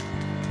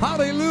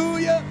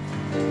Hallelujah.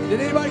 Did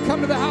anybody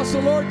come to the house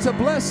of the Lord to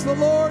bless the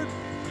Lord?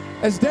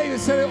 As David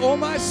said, "Oh,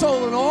 my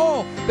soul and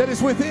all that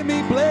is within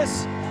me,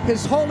 bless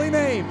his holy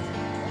name."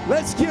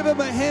 Let's give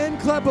him a hand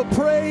clap of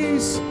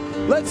praise.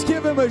 Let's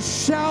give him a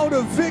shout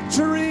of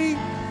victory.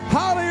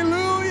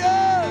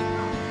 Hallelujah.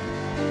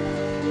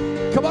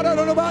 Come on, I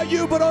don't know about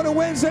you, but on a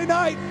Wednesday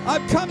night,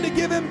 I've come to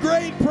give him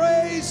great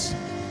praise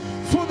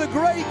for the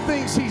great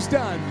things he's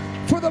done,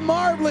 for the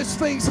marvelous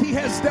things he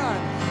has done.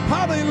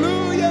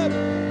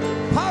 Hallelujah.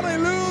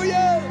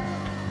 Hallelujah.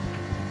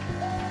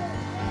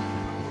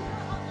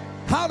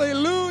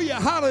 Hallelujah.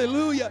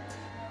 Hallelujah.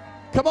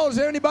 Come on, is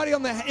there anybody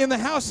in the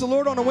house of the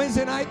Lord on a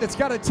Wednesday night that's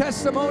got a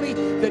testimony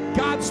that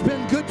God's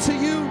been good to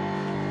you?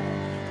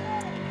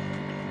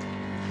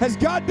 Has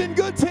God been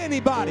good to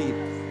anybody?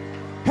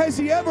 Has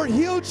he ever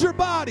healed your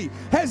body?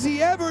 Has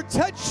he ever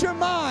touched your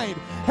mind?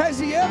 Has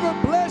he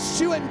ever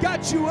blessed you and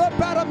got you up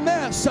out of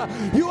mess?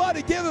 You ought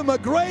to give him a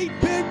great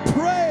big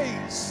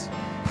praise.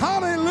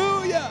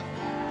 Hallelujah.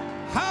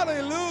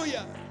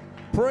 Hallelujah.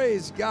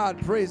 Praise God.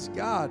 Praise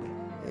God.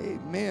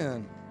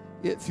 Amen.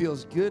 It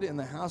feels good in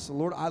the house of the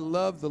Lord. I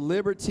love the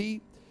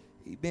liberty.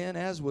 Amen.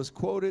 As was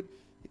quoted,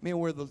 amen,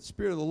 where the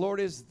Spirit of the Lord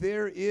is,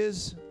 there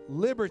is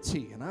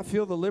liberty. And I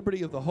feel the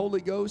liberty of the Holy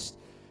Ghost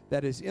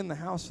that is in the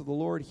house of the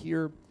Lord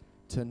here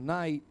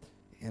tonight.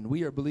 And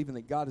we are believing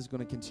that God is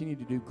going to continue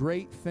to do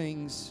great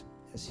things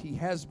as he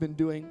has been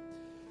doing.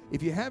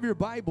 If you have your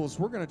Bibles,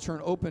 we're going to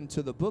turn open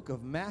to the book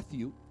of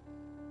Matthew,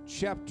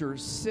 chapter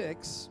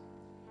 6.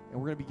 And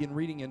we're going to begin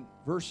reading in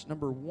verse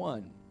number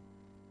 1.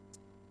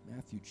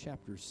 Matthew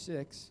chapter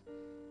 6.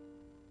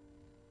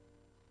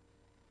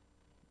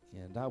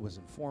 And I was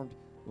informed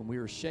when we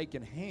were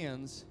shaking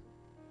hands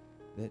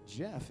that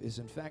Jeff is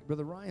in fact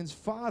Brother Ryan's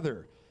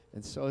father.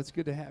 And so it's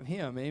good to have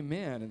him,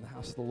 amen, in the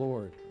house of the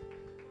Lord.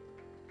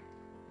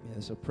 Yeah,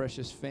 it's a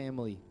precious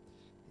family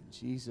in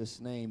Jesus'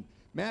 name.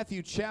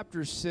 Matthew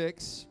chapter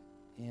 6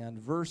 and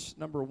verse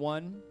number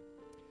 1.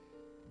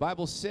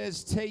 Bible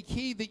says, "Take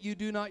heed that you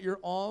do not your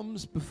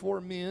alms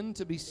before men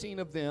to be seen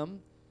of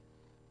them.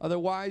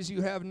 Otherwise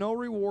you have no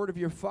reward of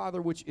your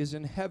Father which is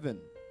in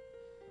heaven.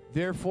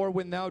 Therefore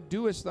when thou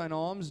doest thine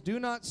alms, do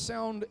not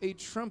sound a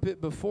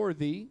trumpet before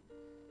thee,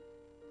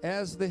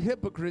 as the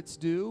hypocrites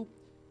do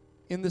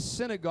in the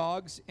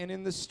synagogues and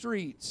in the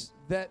streets,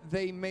 that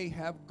they may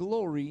have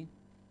glory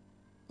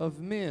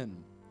of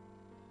men.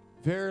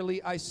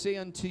 Verily I say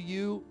unto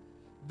you,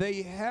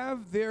 they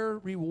have their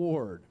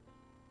reward."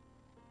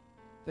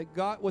 They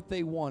got what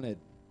they wanted.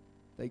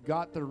 They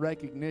got the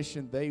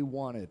recognition they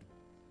wanted.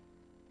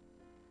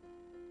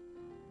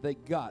 They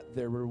got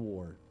their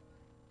reward.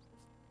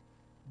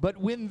 "But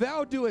when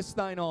thou doest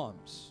thine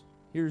alms,"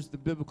 here's the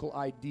biblical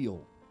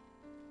ideal,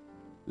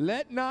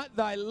 "let not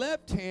thy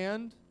left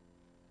hand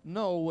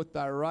know what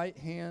thy right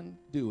hand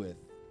doeth,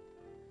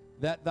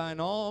 that thine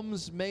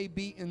alms may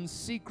be in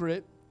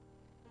secret,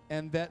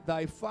 and that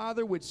thy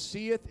Father which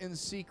seeth in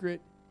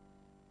secret,"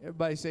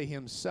 everybody say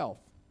himself,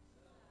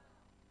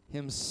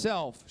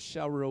 "himself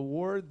shall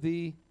reward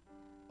thee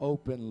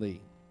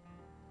openly."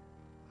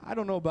 I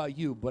don't know about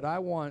you, but I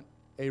want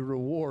a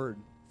reward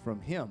from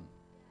him.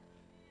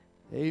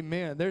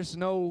 Amen. There's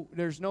no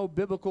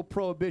biblical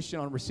prohibition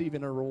on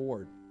receiving a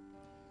reward.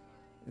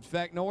 In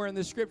fact, nowhere in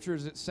the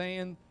scriptures it's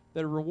saying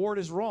that a reward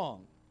is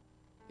wrong.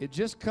 It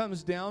just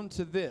comes down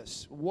to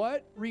this: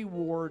 what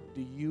reward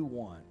do you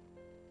want?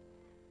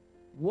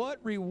 What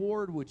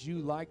reward would you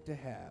like to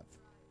have?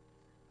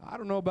 I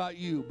don't know about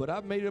you, but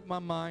I've made up my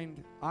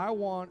mind. I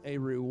want a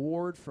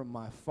reward from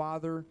my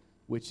Father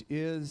which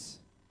is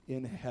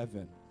in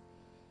heaven.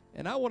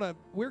 And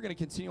we're going to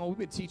continue on. We've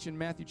been teaching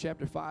Matthew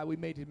chapter 5. We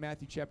made it to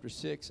Matthew chapter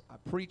 6. I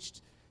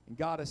preached and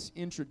got us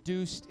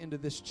introduced into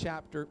this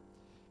chapter.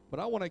 But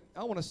I want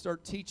to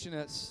start teaching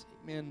us,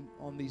 amen,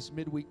 on these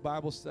midweek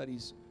Bible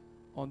studies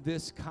on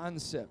this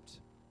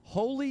concept,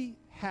 holy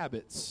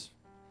habits.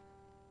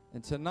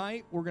 And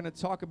tonight we're going to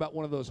talk about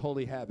one of those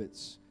holy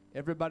habits.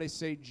 Everybody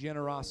say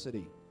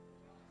generosity.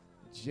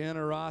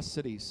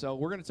 Generosity. So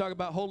we're going to talk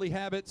about holy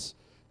habits.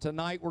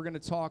 Tonight we're going to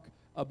talk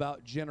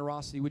about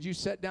generosity. Would you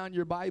set down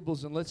your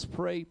Bibles and let's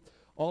pray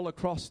all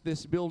across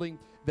this building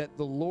that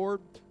the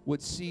Lord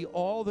would see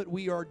all that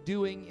we are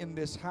doing in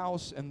this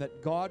house, and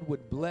that God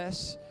would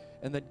bless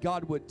and that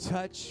God would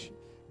touch.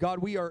 God,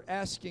 we are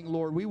asking,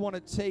 Lord, we want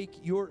to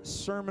take your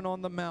Sermon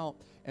on the Mount,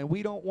 and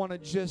we don't want to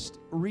just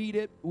read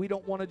it. We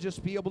don't want to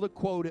just be able to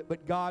quote it.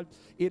 But God,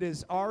 it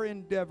is our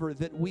endeavor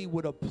that we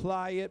would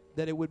apply it,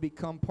 that it would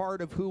become part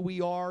of who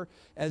we are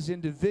as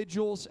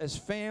individuals, as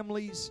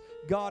families,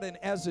 God, and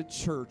as a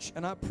church.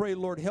 And I pray,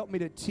 Lord, help me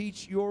to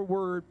teach your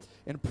word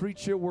and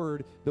preach your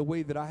word the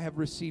way that I have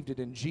received it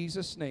in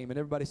Jesus' name. And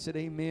everybody said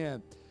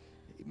amen.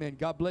 Amen.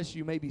 God bless you.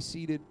 You may be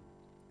seated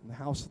in the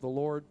house of the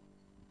Lord.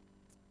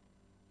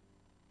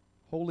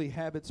 Holy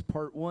Habits,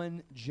 Part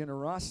 1,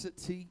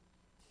 Generosity.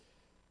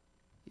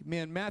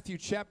 Amen. Matthew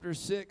chapter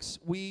 6,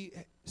 we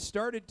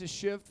started to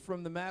shift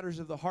from the matters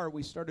of the heart.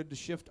 We started to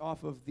shift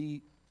off of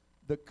the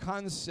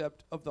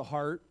concept of the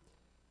heart.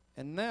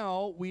 And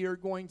now we are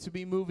going to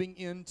be moving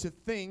into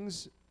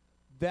things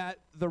that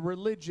the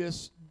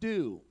religious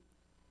do.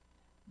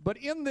 But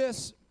in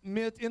the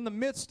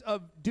midst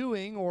of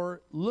doing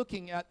or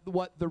looking at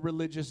what the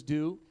religious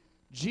do,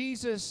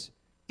 Jesus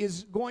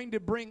is going to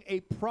bring a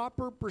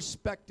proper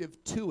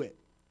perspective to it.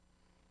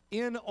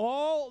 In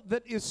all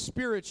that is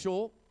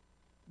spiritual,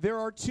 there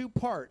are two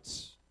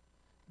parts.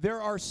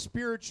 There are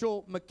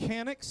spiritual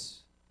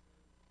mechanics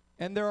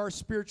and there are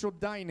spiritual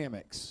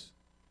dynamics.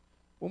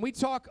 When we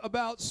talk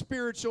about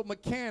spiritual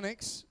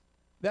mechanics,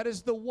 that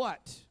is the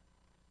what.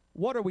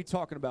 What are we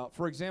talking about?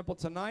 For example,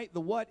 tonight,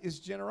 the what is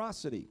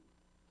generosity.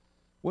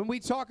 When we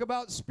talk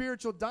about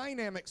spiritual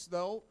dynamics,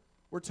 though,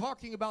 we're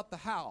talking about the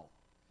how.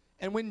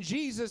 And when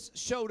Jesus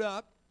showed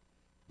up,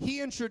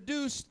 he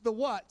introduced the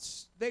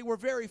whats. They were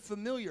very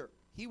familiar.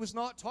 He was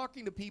not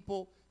talking to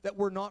people that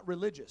were not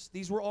religious.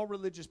 These were all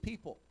religious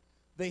people.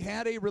 They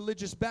had a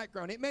religious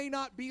background. It may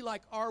not be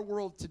like our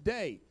world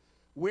today,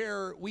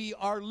 where we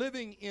are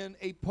living in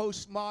a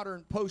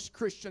postmodern,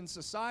 post-Christian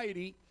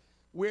society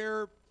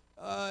where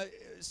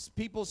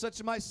people such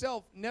as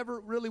myself never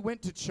really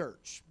went to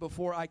church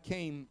before I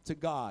came to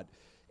God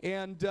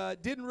and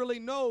didn't really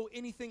know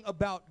anything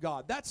about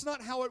God. That's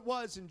not how it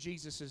was in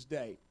Jesus'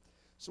 day.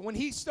 So when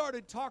he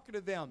started talking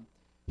to them,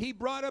 he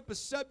brought up a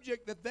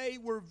subject that they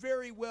were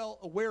very well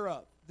aware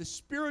of, the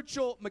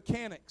spiritual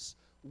mechanics.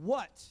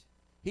 What?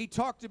 He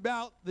talked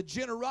about the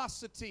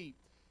generosity,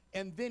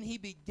 and then he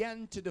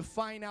began to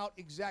define out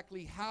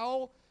exactly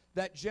how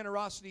that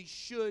generosity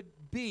should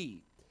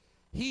be.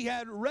 He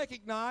had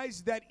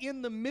recognized that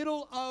in the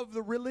middle of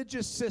the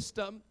religious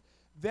system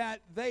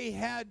that they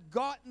had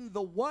gotten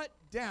the what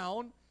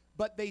down,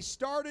 but they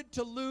started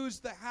to lose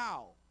the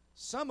how.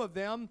 Some of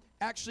them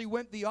actually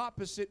went the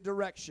opposite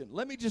direction.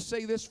 Let me just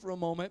say this for a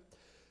moment.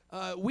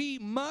 We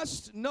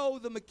must know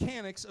the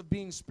mechanics of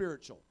being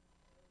spiritual.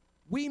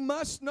 We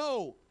must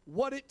know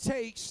what it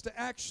takes to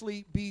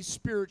actually be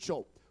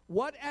spiritual,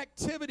 what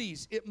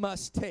activities it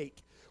must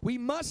take. We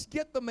must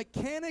get the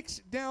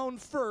mechanics down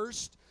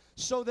first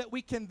so that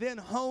we can then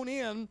hone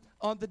in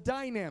on the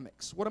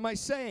dynamics. What am I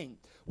saying?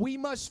 We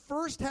must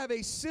first have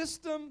a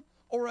system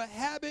or a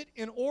habit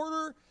in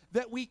order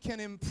that we can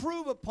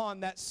improve upon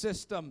that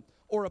system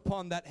or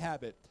upon that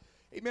habit.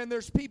 Amen.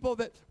 There's people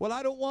that, well,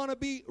 I don't want to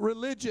be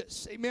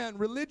religious. Amen.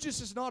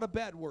 Religious is not a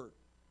bad word.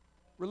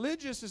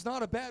 Religious is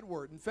not a bad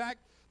word. In fact,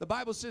 the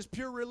Bible says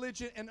pure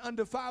religion and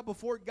undefiled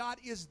before God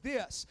is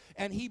this.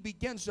 And he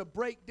begins to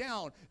break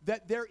down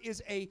that there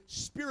is a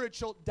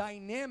spiritual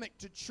dynamic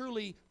to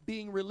truly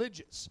being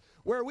religious.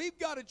 Where we've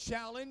got a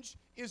challenge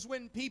is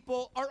when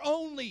people are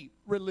only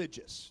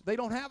religious. They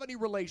don't have any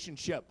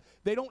relationship.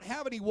 They don't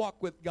have any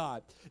walk with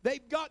God.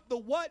 They've got the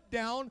what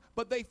down,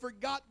 but they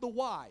forgot the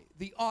why,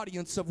 the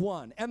audience of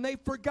one. And they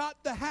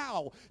forgot the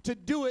how to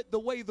do it the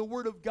way the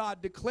Word of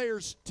God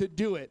declares to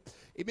do it.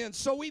 Amen.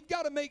 So we've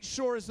got to make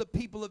sure as the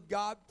people of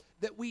God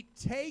that we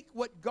take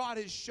what God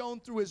has shown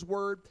through His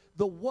Word,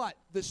 the what,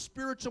 the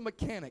spiritual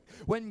mechanic.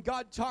 When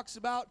God talks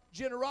about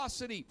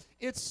generosity,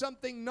 it's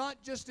something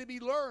not just to be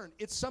learned,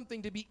 it's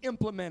something to be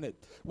implemented.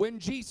 When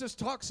Jesus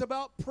talks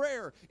about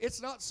prayer,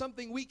 it's not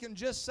something we can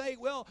just say,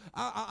 well,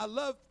 I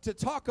love to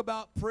talk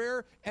about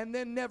prayer and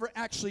then never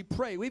actually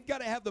pray. We've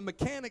got to have the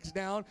mechanics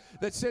down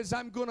that says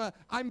I'm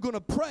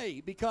gonna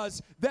pray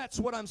because that's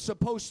what I'm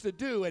supposed to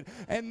do.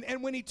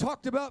 And when He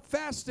talked about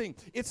fasting,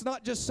 it's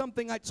not just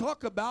something I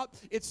talk about,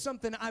 it's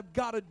something I've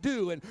got to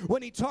do. And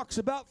when He talks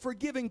about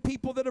forgiving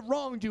people that have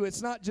wronged you,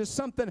 it's not just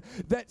something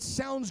that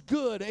sounds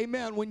good,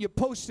 amen, when you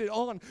post it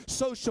on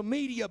social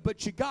media,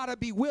 but you got to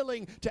be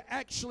willing to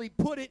actually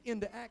put it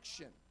into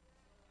action.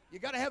 You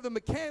got to have the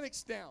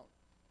mechanics down.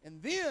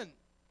 And then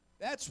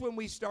that's when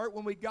we start.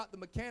 When we got the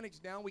mechanics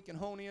down, we can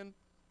hone in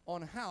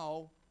on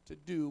how to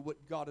do what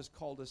God has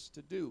called us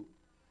to do.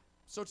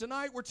 So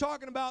tonight we're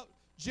talking about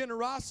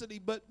generosity,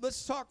 but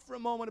let's talk for a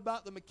moment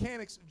about the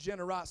mechanics of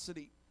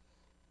generosity.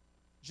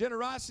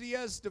 Generosity,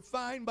 as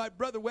defined by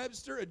Brother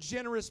Webster, a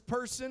generous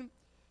person,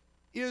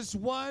 is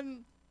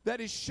one that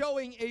is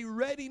showing a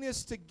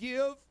readiness to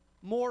give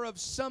more of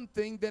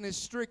something than is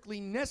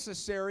strictly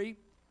necessary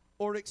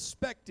or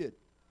expected.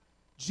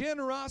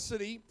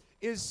 Generosity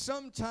is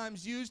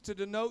sometimes used to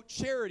denote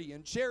charity,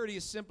 and charity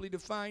is simply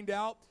defined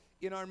out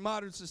in our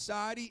modern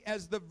society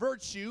as the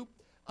virtue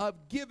of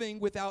giving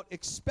without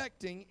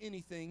expecting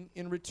anything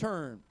in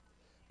return.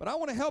 But I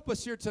want to help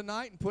us here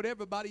tonight and put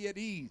everybody at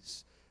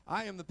ease.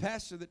 I am the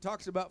pastor that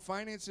talks about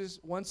finances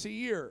once a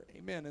year.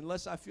 Amen.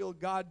 Unless I feel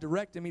God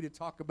directing me to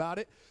talk about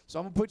it. So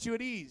I'm going to put you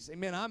at ease.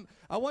 Amen.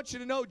 I want you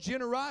to know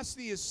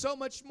generosity is so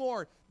much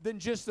more than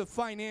just a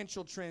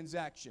financial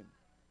transaction.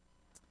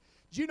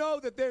 Do you know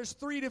that there's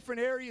 3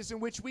 different areas in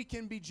which we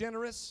can be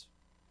generous?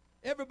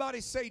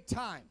 Everybody say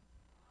time.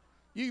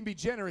 You can be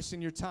generous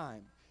in your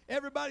time.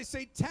 Everybody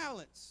say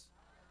talents.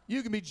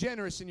 You can be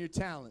generous in your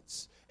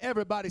talents.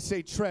 Everybody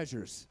say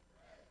treasures.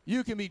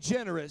 You can be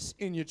generous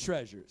in your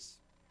treasures.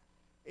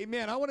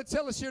 Amen. I want to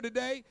tell us here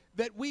today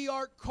that we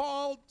are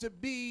called to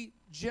be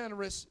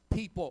generous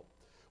people.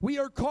 We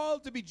are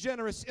called to be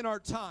generous in our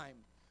time.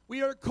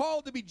 We are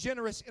called to be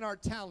generous in our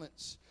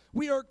talents.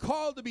 We are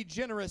called to be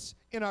generous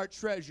in our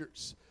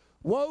treasures.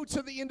 Woe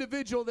to the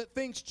individual that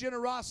thinks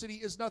generosity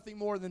is nothing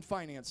more than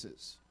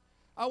finances.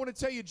 I want to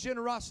tell you,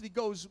 generosity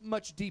goes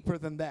much deeper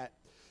than that.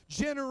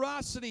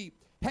 Generosity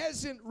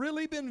hasn't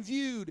really been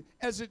viewed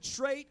as a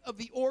trait of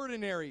the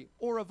ordinary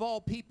or of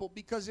all people,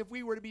 because if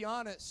we were to be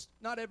honest,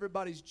 not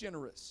everybody's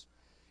generous.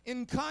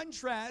 In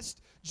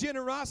contrast,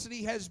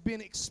 generosity has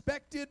been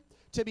expected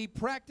to be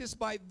practiced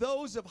by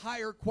those of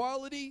higher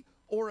quality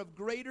or of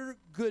greater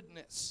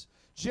goodness.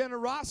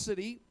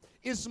 Generosity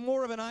is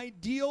more of an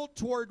ideal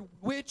toward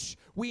which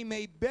we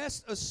may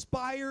best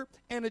aspire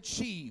and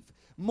achieve,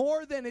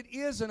 more than it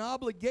is an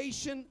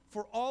obligation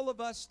for all of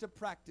us to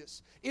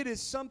practice. It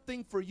is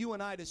something for you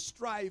and I to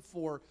strive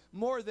for,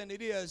 more than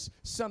it is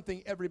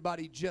something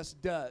everybody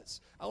just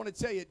does. I want to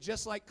tell you,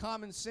 just like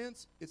common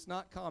sense, it's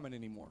not common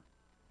anymore.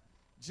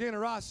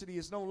 Generosity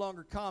is no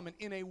longer common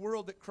in a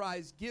world that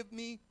cries, give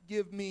me,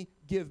 give me,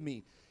 give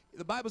me.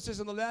 The Bible says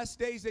in the last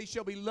days they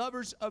shall be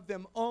lovers of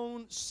them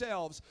own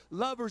selves,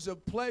 lovers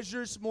of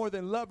pleasures more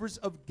than lovers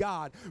of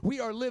God.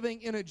 We are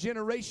living in a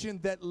generation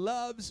that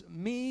loves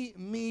me,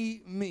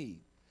 me,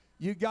 me.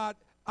 You got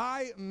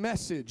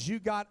iMessage, you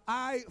got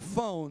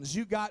iPhones,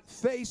 you got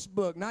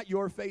Facebook, not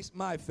your face,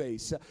 my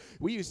face.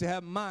 We used to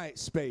have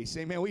MySpace,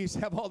 amen. We used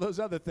to have all those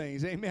other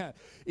things, amen.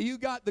 You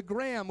got the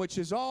Gram, which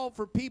is all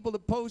for people to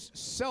post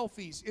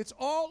selfies. It's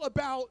all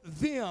about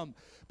them.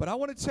 But I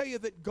want to tell you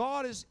that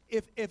God is,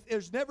 if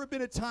there's never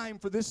been a time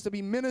for this to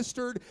be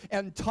ministered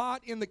and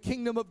taught in the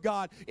kingdom of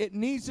God, it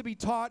needs to be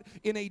taught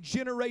in a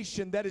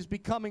generation that is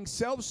becoming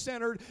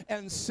self-centered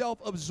and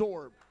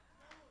self-absorbed.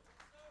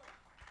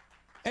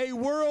 A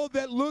world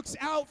that looks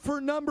out for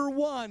number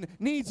one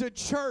needs a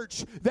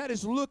church that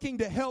is looking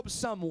to help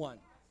someone.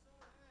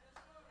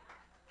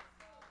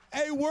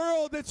 A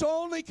world that's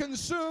only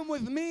consumed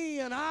with me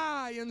and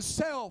I and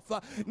self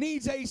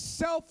needs a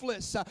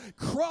selfless,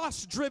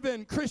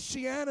 cross-driven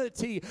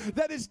Christianity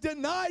that has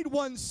denied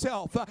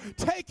oneself,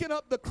 taken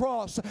up the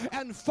cross,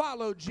 and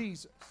followed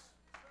Jesus.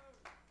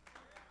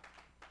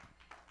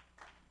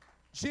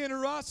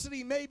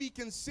 Generosity may be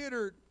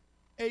considered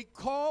a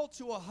call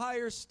to a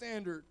higher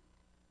standard.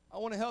 I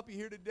want to help you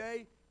here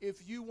today.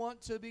 If you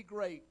want to be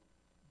great,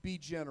 be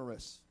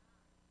generous.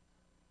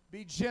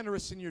 Be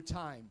generous in your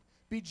time.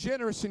 Be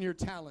generous in your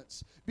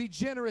talents. Be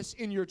generous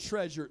in your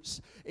treasures.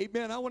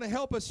 Amen. I want to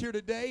help us here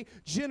today.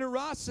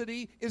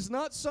 Generosity is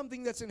not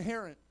something that's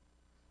inherent.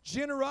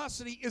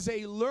 Generosity is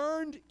a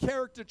learned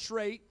character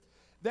trait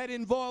that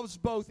involves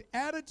both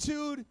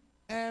attitude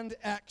and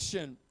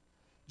action.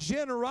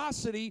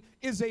 Generosity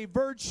is a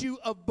virtue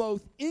of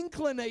both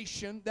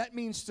inclination, that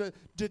means to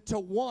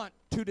want,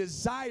 to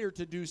desire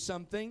to do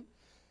something.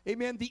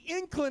 Amen. The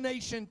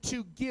inclination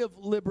to give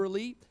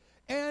liberally.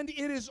 And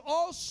it is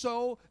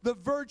also the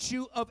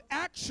virtue of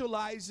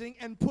actualizing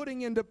and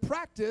putting into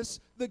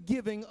practice the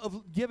giving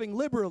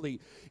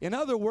liberally. In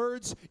other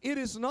words, it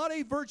is not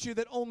a virtue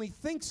that only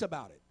thinks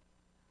about it.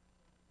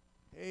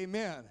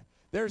 Amen.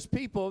 There's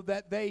people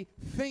that they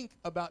think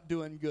about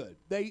doing good.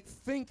 They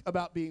think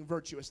about being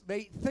virtuous.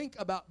 They think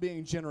about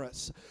being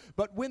generous.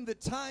 But when the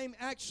time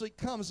actually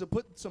comes to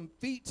put some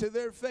feet to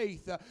their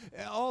faith,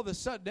 all of a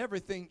sudden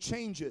everything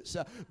changes.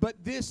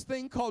 But this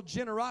thing called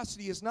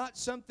generosity is not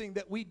something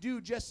that we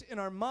do just in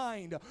our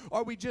mind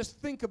or we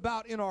just think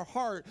about in our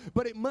heart,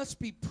 but it must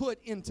be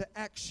put into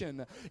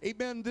action.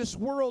 Amen. This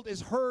world has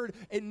heard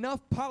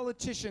enough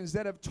politicians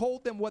that have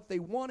told them what they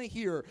want to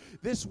hear.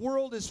 This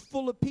world is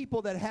full of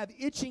people that have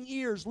itching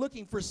ears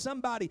looking for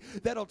somebody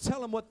that'll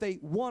tell them what they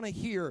want to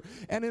hear.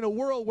 And in a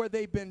world where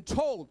they've been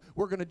told,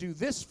 we're going to do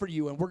this for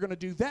you, and we're going to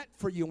do that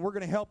for you, and we're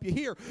going to help you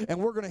here, and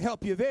we're going to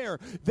help you there,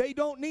 they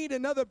don't need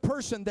another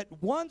person that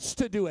wants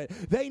to do it.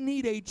 They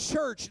need a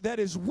church that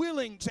is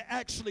willing to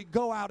actually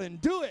go out and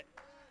do it.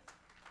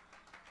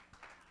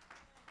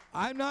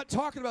 I'm not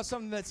talking about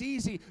something that's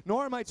easy,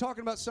 nor am I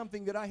talking about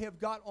something that I have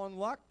got on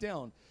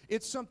lockdown.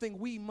 It's something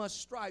we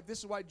must strive. This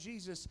is why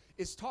Jesus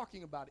is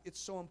talking about it. It's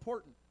so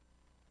important.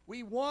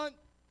 We want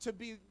to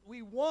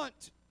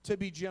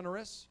be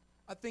generous.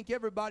 I think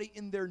everybody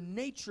in their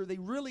nature, they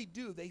really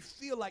do. They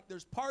feel like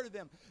there's part of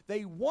them.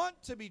 They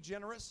want to be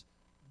generous,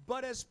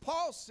 but as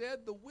Paul said,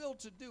 the will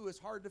to do is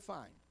hard to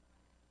find.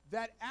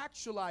 That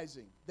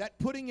actualizing, that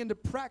putting into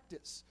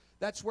practice,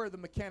 that's where the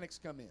mechanics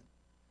come in.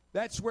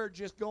 That's where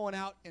just going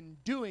out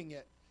and doing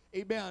it,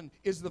 amen,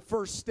 is the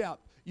first step.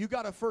 You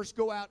got to first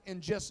go out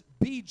and just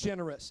be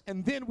generous.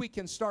 And then we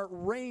can start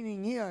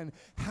reining in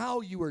how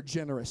you are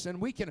generous.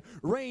 And we can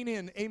rein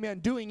in, amen,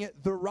 doing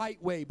it the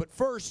right way. But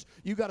first,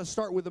 you got to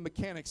start with the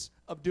mechanics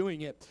of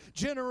doing it.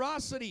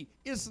 Generosity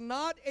is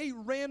not a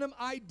random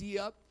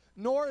idea,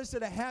 nor is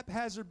it a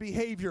haphazard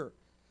behavior.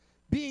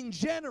 Being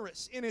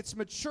generous in its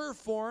mature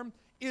form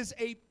is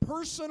a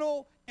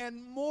personal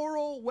and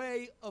moral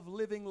way of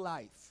living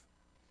life.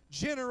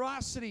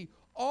 Generosity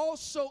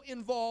also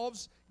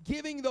involves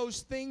giving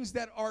those things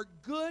that are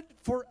good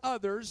for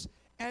others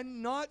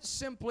and not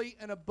simply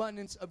an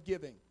abundance of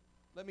giving.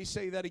 Let me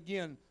say that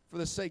again for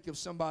the sake of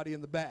somebody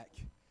in the back.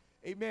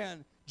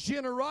 Amen.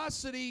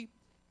 Generosity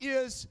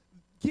is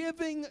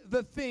giving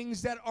the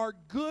things that are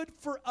good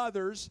for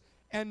others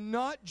and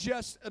not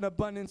just an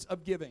abundance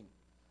of giving.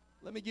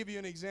 Let me give you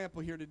an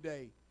example here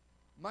today.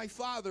 My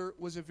father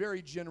was a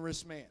very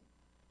generous man.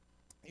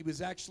 He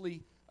was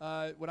actually,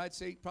 what I'd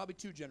say, probably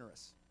too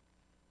generous.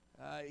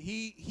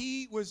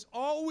 He was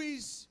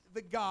always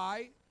the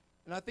guy,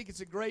 and I think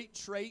it's a great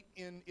trait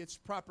in its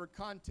proper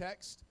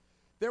context.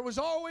 There was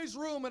always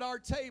room at our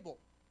table.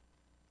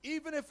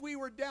 Even if we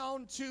were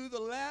down to the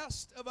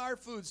last of our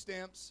food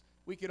stamps,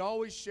 we could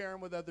always share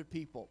them with other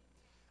people.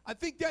 I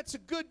think that's a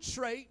good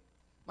trait.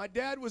 My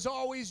dad was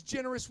always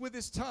generous with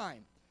his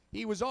time.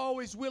 He was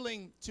always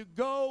willing to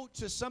go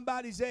to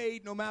somebody's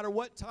aid no matter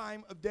what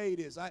time of day it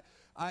is.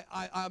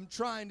 I'm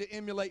trying to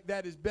emulate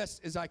that as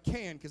best as I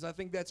can because I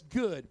think that's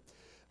good.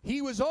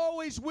 He was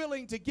always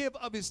willing to give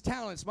of his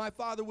talents. My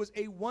father was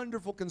a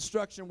wonderful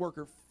construction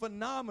worker,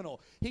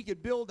 phenomenal. He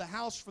could build a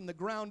house from the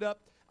ground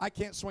up. I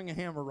can't swing a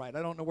hammer right.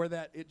 I don't know where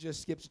it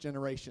just skips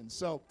generations.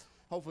 So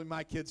hopefully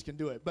my kids can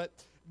do it.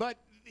 But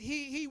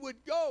he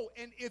would go,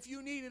 and if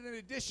you needed an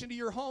addition to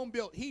your home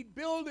built, he'd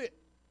build it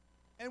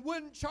and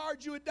wouldn't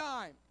charge you a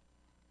dime.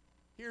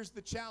 Here's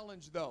the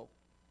challenge, though,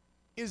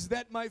 is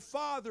that my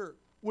father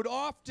would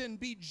often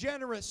be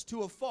generous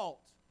to a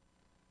fault.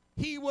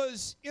 He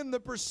was in the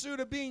pursuit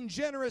of being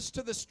generous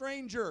to the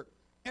stranger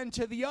and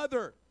to the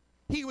other.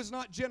 He was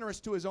not generous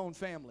to his own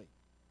family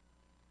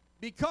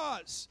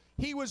because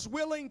he was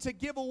willing to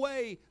give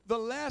away the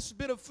last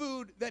bit of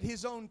food that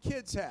his own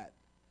kids had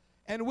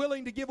and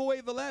willing to give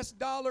away the last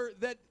dollar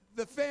that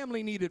the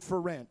family needed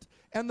for rent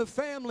and the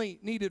family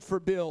needed for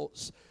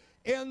bills.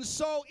 And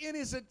so in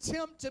his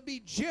attempt to be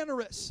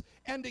generous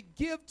and to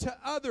give to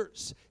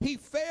others, he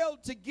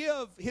failed to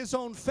give his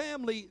own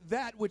family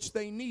that which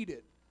they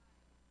needed.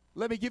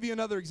 Let me give you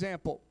another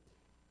example.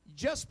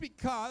 Just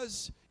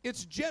because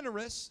it's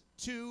generous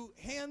to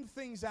hand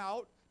things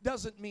out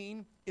doesn't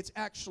mean it's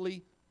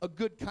actually a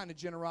good kind of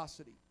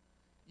generosity.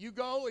 You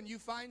go and you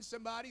find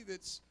somebody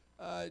that's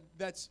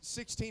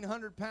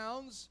 1,600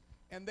 pounds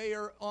and they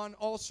are on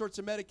all sorts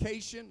of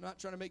medication. I'm not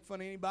trying to make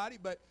fun of anybody,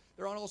 but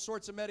they're on all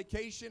sorts of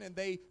medication, and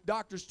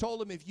doctors told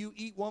them if you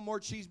eat one more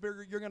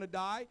cheeseburger, you're going to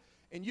die.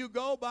 And you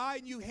go by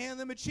and you hand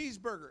them a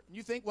cheeseburger. And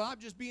you think, well, I'm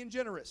just being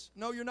generous.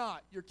 No, you're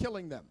not. You're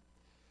killing them.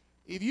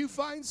 If you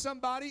find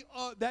somebody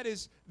that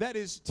is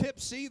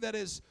tipsy, that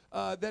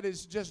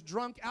is just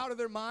drunk out of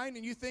their mind,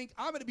 and you think,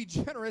 I'm going to be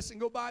generous and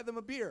go buy them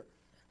a beer,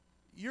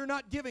 you're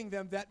not giving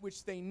them that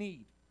which they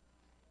need.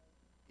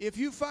 If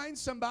you find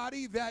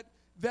somebody that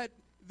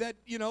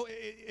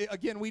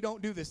again, we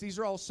don't do this. These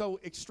are all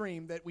so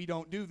extreme that we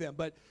don't do them.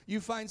 But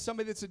you find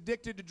somebody that's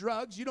addicted to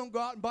drugs, you don't go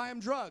out and buy them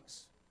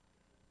drugs.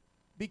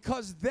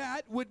 Because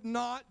that would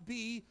not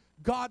be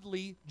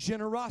godly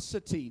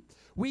generosity.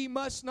 We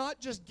must not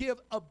just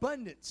give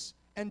abundance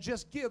and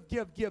just give,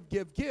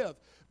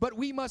 but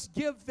we must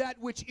give that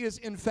which is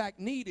in fact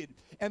needed.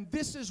 And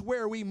this is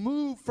where we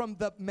move from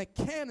the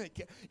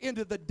mechanic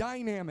into the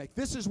dynamic.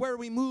 This is where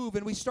we move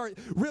and we start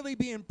really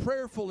being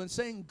prayerful and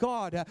saying,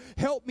 God,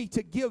 help me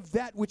to give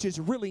that which is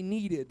really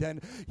needed,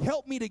 and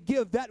help me to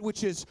give that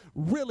which is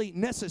really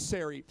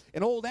necessary.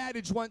 An old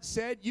adage once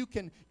said, you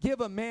can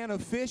give a man a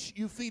fish,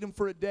 you feed him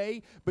for a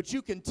day, but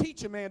you can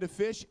teach a man to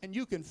fish and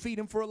you can feed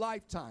him for a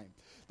lifetime.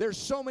 There's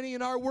so many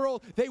in our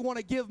world, they want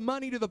to give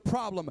money to the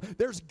problem.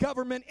 There's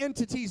government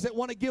entities that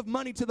want to give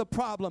money to the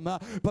problem.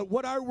 But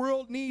what our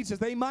world needs is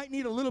they might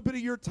need a little bit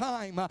of your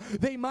time.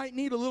 They might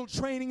need a little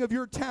training of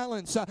your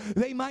talents.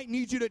 They might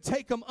need you to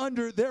take them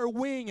under their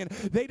wing. And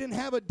they didn't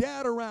have a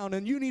dad around,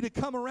 and you need to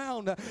come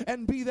around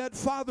and be that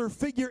father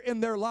figure in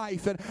their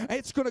life. And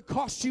it's going to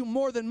cost you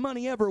more than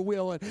money ever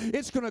will. And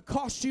it's going to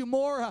cost you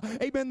more,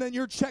 amen, than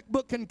your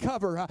checkbook can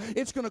cover.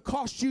 It's going to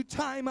cost you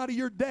time out of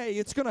your day.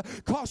 It's going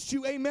to cost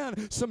you,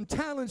 amen, some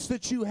talents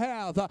that you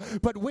have.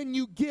 But when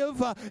you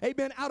give,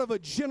 amen, out of a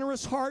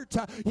generous heart,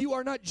 you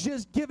are not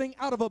just giving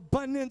out of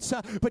abundance,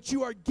 but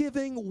you are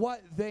giving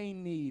what they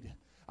need.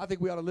 I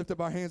think we ought to lift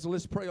up our hands and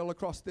let's pray all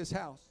across this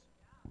house.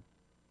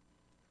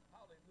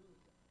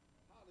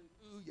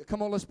 Hallelujah. Hallelujah.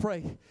 Come on, let's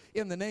pray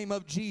in the name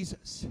of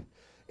Jesus.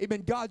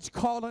 Amen. God's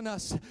calling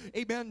us,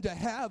 amen, to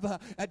have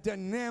a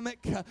dynamic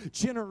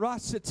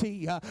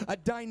generosity,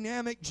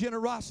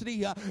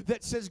 that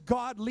says,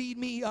 God, lead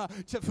me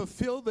to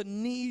fulfill the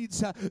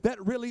needs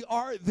that really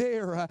are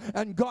there.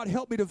 And God,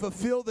 help me to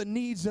fulfill the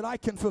needs that I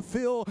can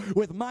fulfill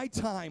with my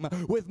time,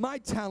 with my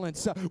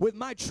talents, with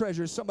my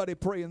treasures. Somebody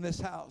pray in this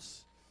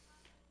house.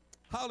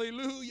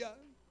 Hallelujah.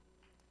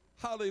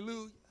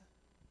 Hallelujah.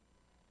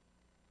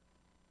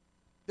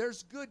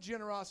 There's good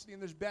generosity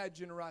and there's bad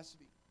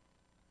generosity.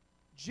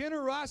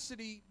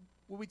 Generosity,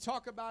 when we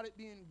talk about it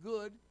being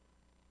good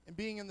and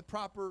being in the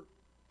proper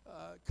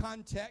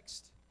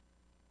context,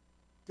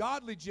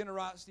 godly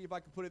generosity, if I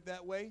could put it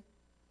that way,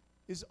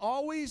 is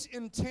always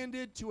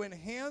intended to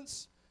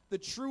enhance the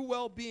true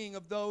well-being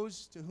of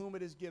those to whom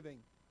it is giving.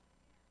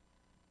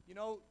 You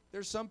know,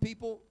 there's some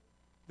people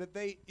that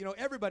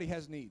everybody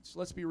has needs.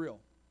 Let's be real.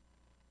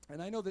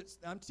 And I know that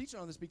I'm teaching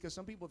on this because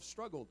some people have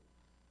struggled.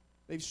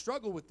 They've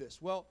struggled with this.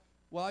 Well,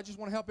 I just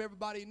want to help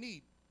everybody in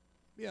need.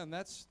 Yeah, and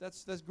that's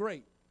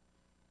great.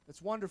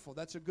 That's wonderful.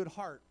 That's a good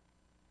heart.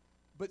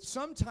 But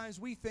sometimes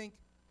we think,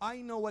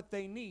 I know what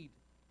they need.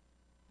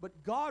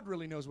 But God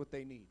really knows what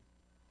they need.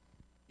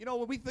 You know,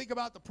 when we think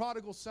about the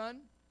prodigal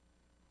son,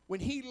 when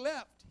he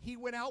left, he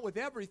went out with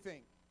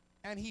everything.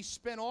 And he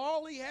spent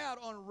all he had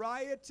on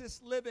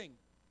riotous living.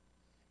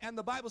 And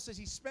the Bible says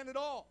he spent it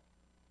all.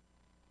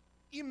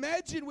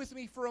 Imagine with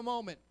me for a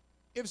moment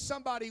if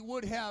somebody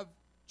would have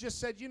just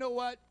said, you know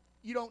what?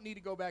 You don't need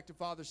to go back to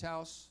Father's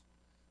house.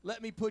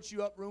 Let me put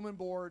you up room and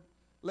board.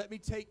 Let me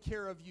take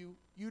care of you.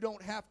 You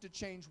don't have to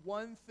change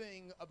one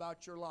thing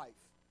about your life.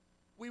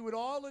 We would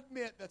all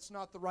admit that's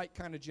not the right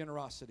kind of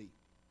generosity.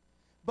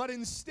 But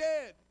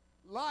instead,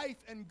 life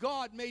and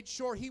God made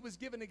sure he was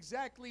given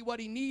exactly what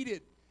he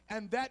needed.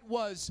 And that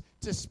was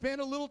to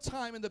spend a little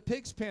time in the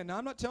pig's pen. Now,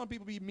 I'm not telling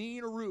people to be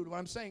mean or rude. What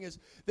I'm saying is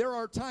there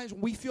are times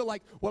when we feel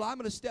like, well, I'm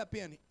going to step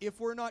in. If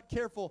we're not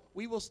careful,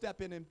 we will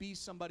step in and be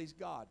somebody's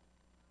God.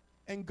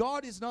 And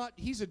God is not,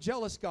 he's a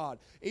jealous God.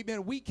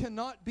 Amen. We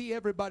cannot be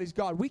everybody's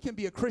God. We can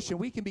be a Christian.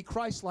 We can be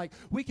Christ-like.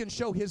 We can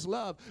show his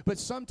love. But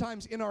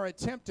sometimes in our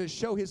attempt to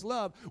show his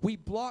love, we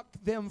block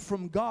them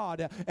from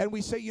God. And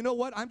we say, you know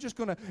what? I'm just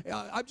going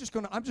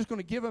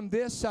to give them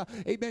this.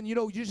 Amen. You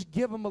know, you just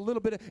give them a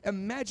little bit.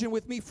 Imagine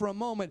with me for a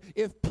moment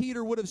if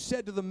Peter would have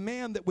said to the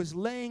man that was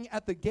laying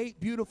at the gate,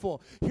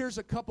 beautiful, here's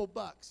a couple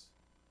bucks.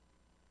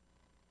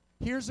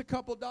 Here's a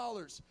couple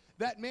dollars.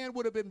 That man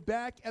would have been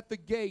back at the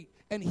gate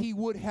and he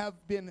would have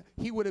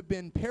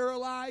been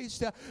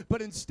paralyzed.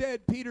 But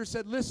instead, Peter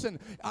said, listen,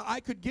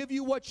 I could give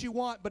you what you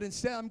want, but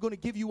instead I'm going to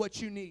give you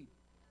what you need.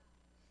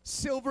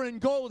 Silver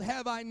and gold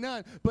have I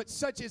none, but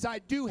such as I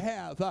do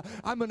have,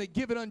 I'm going to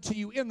give it unto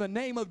you in the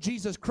name of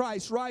Jesus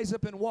Christ. Rise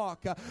up and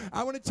walk.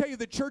 I want to tell you,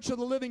 the Church of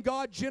the Living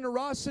God,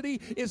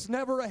 generosity is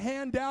never a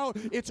handout.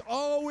 It's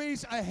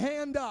always a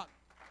hand up.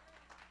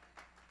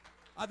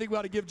 I think we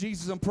ought to give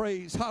Jesus some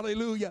praise.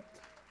 Hallelujah.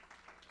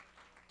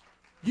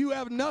 You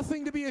have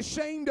nothing to be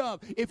ashamed of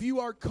if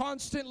you are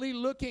constantly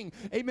looking.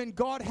 Amen.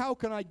 God, how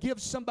can I give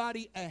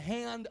somebody a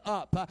hand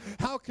up?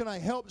 How can I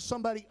help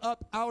somebody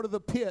up out of the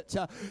pit?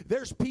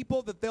 There's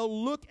people that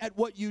they'll look at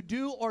what you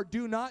do or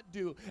do not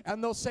do,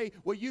 and they'll say,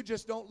 well, you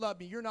just don't love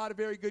me. You're not a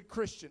very good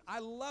Christian. I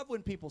love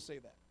when people say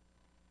that.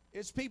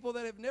 It's people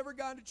that have never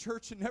gone to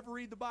church and never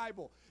read the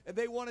Bible. And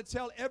they want to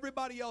tell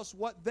everybody else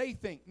what they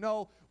think.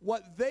 No,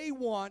 what they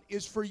want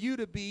is for you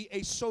to be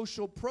a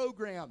social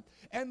program.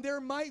 And there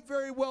might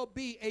very well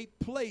be a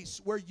place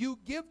where you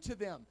give to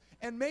them.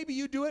 And maybe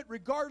you do it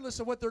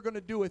regardless of what they're going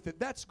to do with it.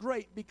 That's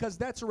great because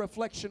that's a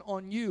reflection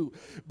on you.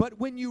 But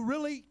when you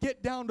really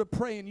get down to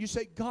pray and you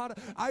say, God,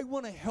 I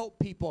want to help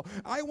people.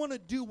 I want to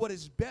do what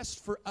is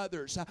best for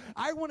others.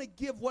 I want to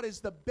give what is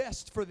the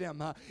best for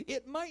them.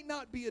 It might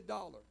not be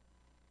 $1.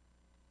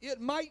 It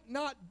might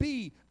not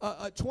be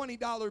a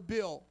 $20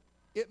 bill.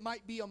 It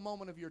might be a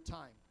moment of your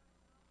time.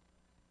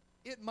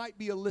 It might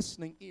be a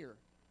listening ear.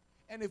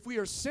 And if we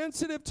are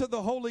sensitive to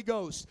the Holy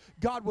Ghost,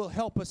 God will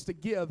help us to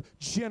give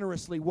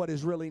generously what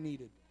is really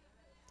needed.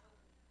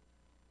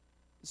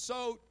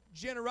 So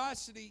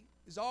generosity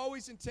is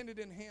always intended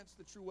to enhance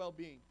the true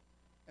well-being.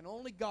 And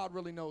only God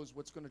really knows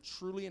what's going to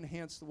truly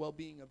enhance the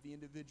well-being of the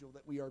individual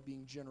that we are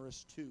being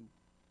generous to.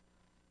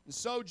 And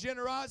so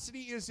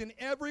generosity is in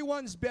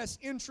everyone's best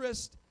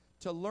interest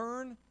to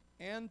learn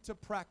and to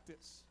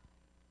practice.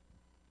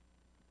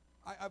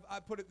 I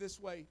put it this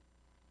way.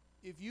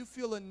 If you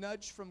feel a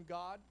nudge from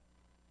God,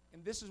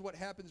 and this is what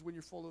happens when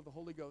you're full of the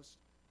Holy Ghost,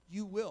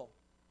 you'll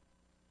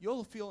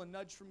feel a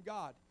nudge from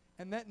God.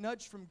 And that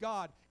nudge from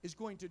God is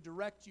going to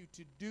direct you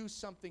to do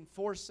something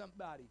for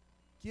somebody,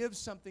 give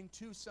something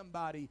to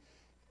somebody.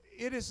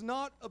 It is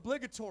not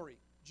obligatory.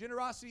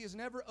 Generosity is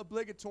never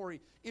obligatory.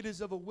 It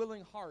is of a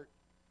willing heart.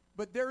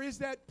 But there is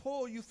that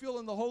pull you feel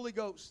in the Holy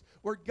Ghost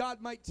where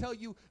God might tell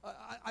you,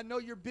 I know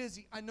you're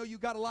busy. I know you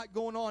got a lot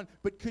going on.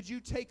 But could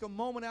you take a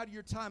moment out of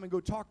your time and go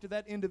talk to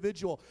that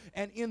individual?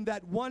 And in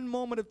that one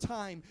moment of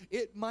time,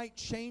 it might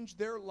change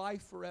their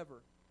life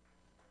forever.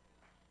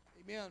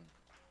 Amen.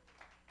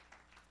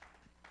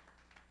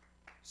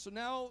 So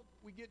now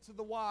we get to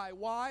the why.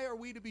 Why are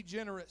we to be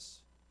generous?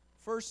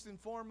 First and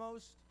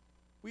foremost,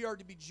 we are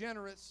to be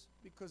generous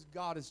because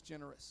God is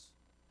generous.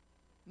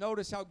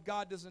 Notice how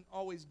God doesn't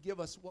always give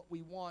us what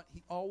we want.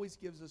 He always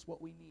gives us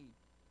what we need.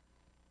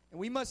 And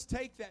we must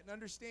take that and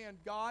understand,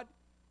 God,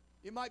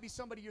 it might be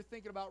somebody you're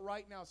thinking about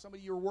right now,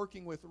 somebody you're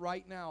working with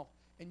right now,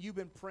 and you've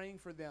been praying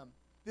for them.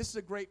 This is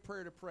a great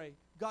prayer to pray.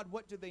 God,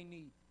 what do they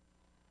need?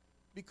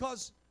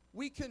 Because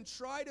we can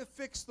try to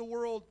fix the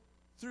world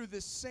through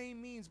the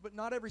same means, but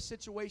not every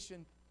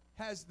situation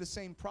has the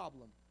same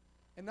problem.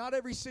 And not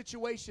every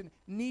situation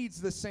needs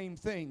the same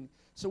thing.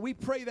 So we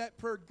pray that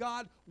prayer,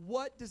 God,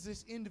 what does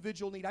this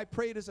individual need? I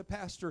pray it as a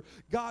pastor.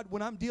 God,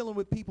 when I'm dealing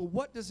with people,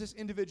 what does this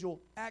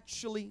individual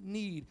actually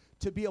need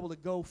to be able to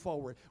go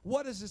forward?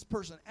 What does this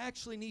person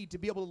actually need to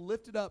be able to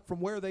lift it up from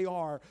where they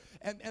are?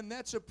 And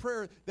that's a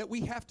prayer that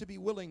we have to be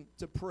willing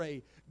to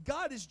pray.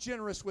 God is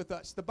generous with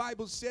us. The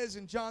Bible says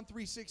in John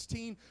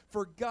 3:16,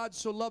 for God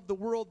so loved the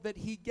world that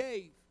he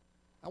gave.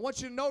 I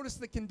want you to notice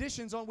the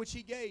conditions on which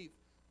he gave.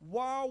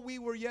 While we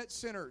were yet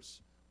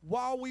sinners,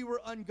 while we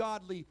were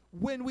ungodly,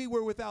 when we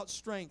were without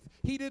strength.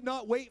 He did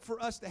not wait for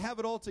us to have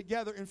it all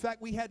together. In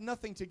fact, we had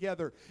nothing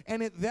together.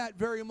 And at that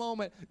very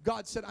moment,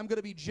 God said, I'm going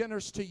to be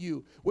generous to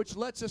you, which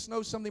lets us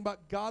know something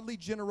about godly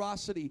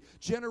generosity.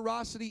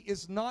 Generosity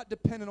is not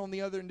dependent on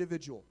the other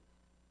individual.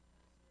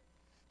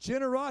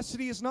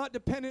 Generosity is not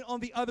dependent on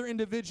the other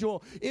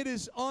individual. It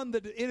is on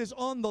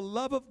the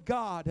love of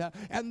God.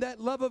 And that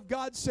love of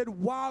God said,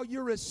 while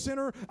you're a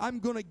sinner, I'm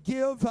going to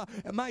give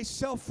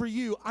myself for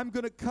you. I'm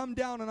going to come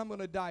down and I'm going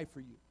to die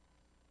for you.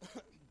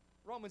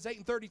 Romans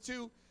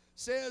 8:32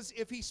 says,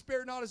 if he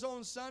spared not his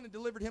own son and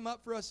delivered him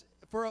up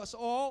for us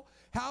all,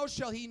 how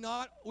shall he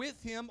not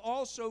with him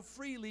also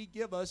freely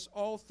give us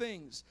all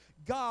things?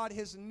 God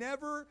has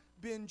never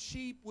been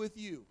cheap with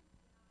you.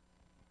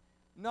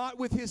 Not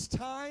with his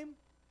time,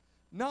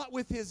 not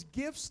with his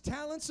gifts,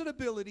 talents, and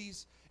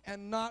abilities,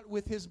 and not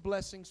with his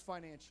blessings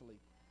financially.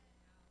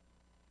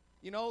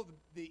 You know,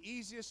 the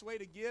easiest way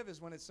to give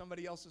is when it's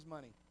somebody else's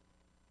money.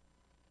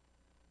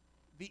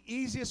 The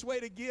easiest way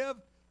to give,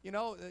 you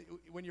know,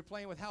 when you're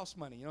playing with house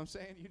money, you know what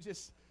I'm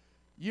saying?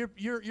 You're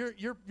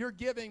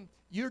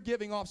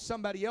giving off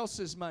somebody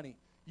else's money.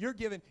 You're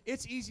giving.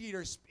 It's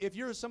easier if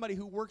you're somebody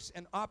who works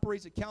and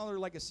operates a calendar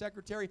like a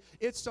secretary.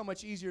 It's so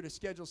much easier to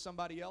schedule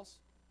somebody else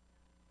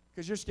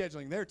because you're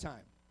scheduling their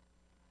time.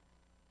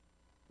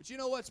 But you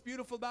know what's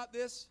beautiful about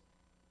this?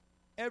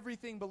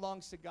 Everything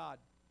belongs to God.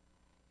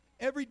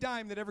 Every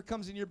dime that ever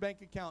comes in your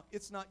bank account,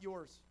 it's not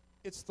yours.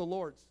 It's the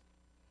Lord's.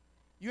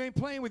 You ain't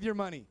playing with your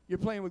money. You're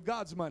playing with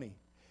God's money.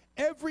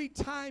 Every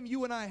time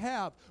you and I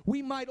have,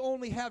 we might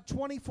only have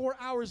 24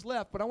 hours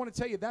left, but I want to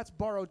tell you that's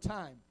borrowed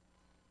time.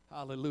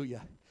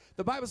 Hallelujah.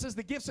 The Bible says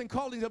the gifts and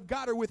callings of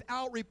God are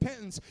without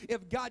repentance.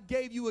 If God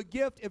gave you a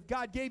gift, if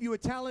God gave you a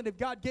talent, if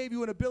God gave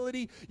you an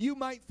ability, you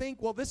might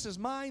think, well, this is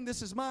mine,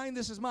 this is mine,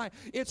 this is mine.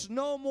 It's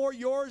no more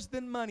yours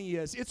than money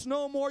is. It's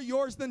no more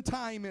yours than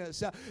time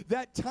is.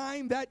 That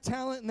time, that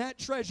talent, and that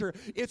treasure,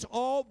 it's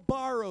all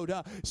borrowed.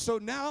 So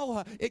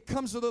now it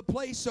comes to the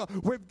place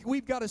where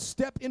we've got to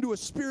step into a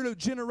spirit of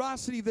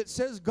generosity that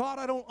says, God,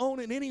 I don't own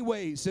it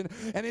anyways.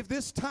 And if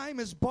this time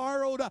is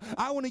borrowed,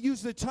 I want to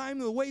use the time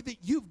the way that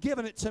you've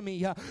given it to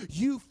me.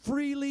 You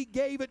freely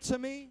gave it to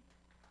me.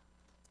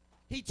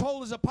 He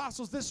told his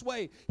apostles this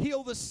way,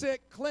 heal the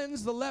sick,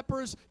 cleanse the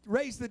lepers,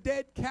 raise the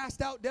dead,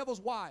 cast out devils.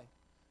 Why?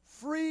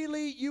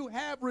 Freely you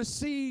have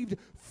received,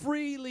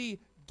 freely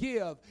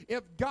give.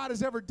 If God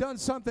has ever done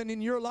something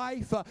in your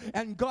life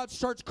and God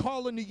starts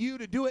calling to you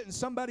to do it in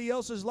somebody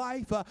else's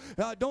life,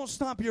 don't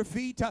stomp your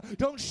feet,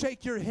 don't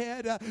shake your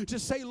head.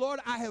 Just say,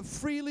 Lord, I have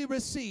freely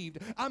received.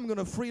 I'm going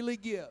to freely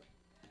give.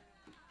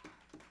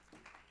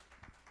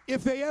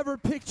 If they ever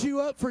picked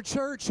you up for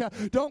church,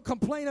 don't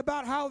complain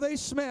about how they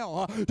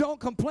smell. Don't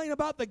complain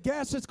about the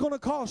gas it's going to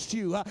cost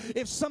you.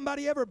 If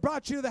somebody ever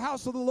brought you to the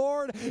house of the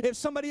Lord, if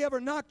somebody ever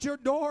knocked your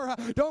door,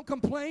 don't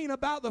complain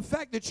about the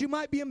fact that you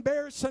might be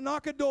embarrassed to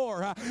knock a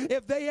door.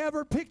 If they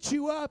ever picked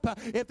you up,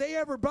 if they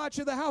ever brought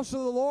you to the house of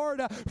the Lord,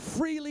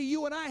 freely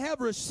you and I have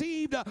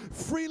received,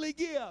 freely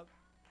give.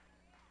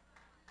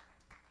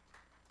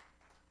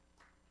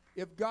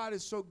 If God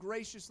is so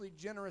graciously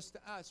generous to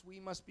us, we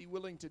must be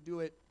willing to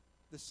do it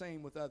the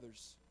same with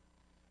others.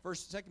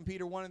 2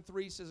 Peter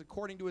 1:3 says,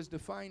 according to his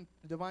divine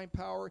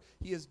power,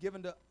 he has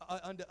given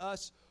unto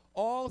us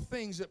all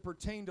things that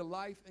pertain to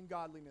life and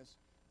godliness.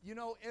 You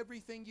know,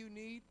 everything you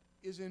need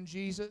is in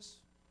Jesus.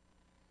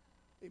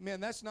 Amen.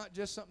 That's not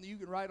just something you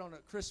can write on a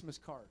Christmas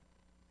card.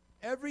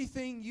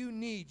 Everything you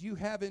need, you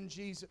have in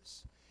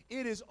Jesus.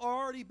 It has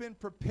already been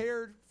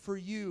prepared for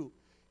you.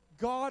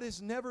 God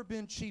has never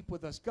been cheap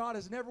with us. God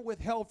has never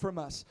withheld from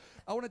us.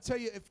 I want to tell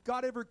you, if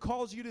God ever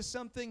calls you to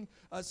something,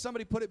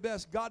 somebody put it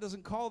best, God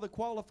doesn't call the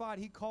qualified,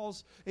 He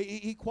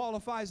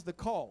qualifies the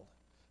called.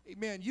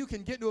 Amen. You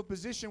can get into a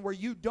position where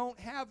you don't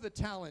have the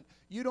talent,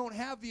 you don't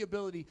have the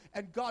ability,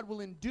 and God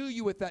will endue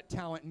you with that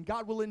talent, and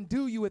God will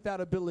endue you with that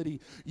ability.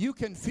 You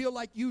can feel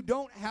like you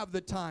don't have the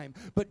time,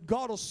 but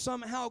God will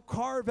somehow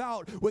carve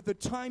out with the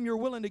time you're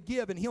willing to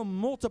give, and He'll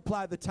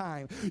multiply the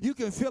time. You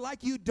can feel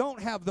like you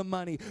don't have the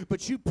money,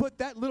 but you put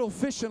that little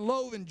fish and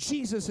loaf in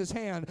Jesus'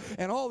 hand,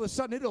 and all of a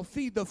sudden it'll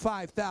feed the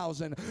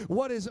 5,000.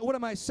 What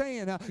am I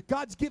saying?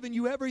 God's given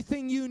you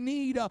everything you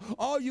need.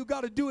 All you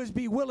got to do is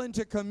be willing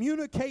to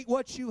communicate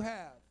what you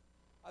have.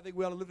 I think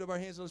we ought to lift up our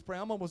hands and let's pray.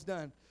 I'm almost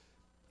done.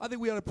 I think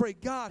we ought to pray.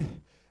 God,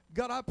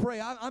 I pray.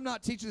 I'm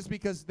not teaching this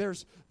because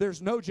there's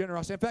no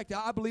generosity. In fact,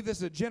 I believe this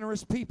is a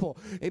generous people.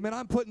 Amen.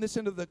 I'm putting this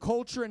into the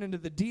culture and into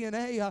the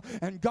DNA.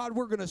 And God,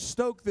 we're going to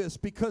stoke this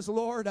because,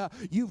 Lord,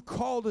 you've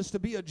called us to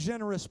be a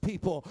generous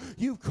people.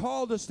 You've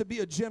called us to be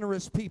a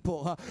generous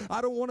people.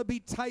 I don't want to be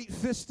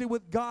tight-fisted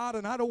with God,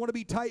 and I don't want to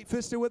be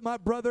tight-fisted with my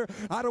brother.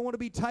 I don't want to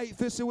be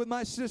tight-fisted with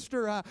my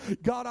sister.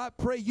 God, I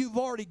pray you've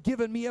already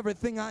given me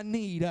everything I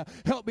need.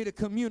 Help me to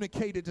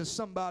communicate it to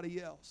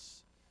somebody else.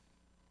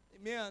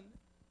 Amen.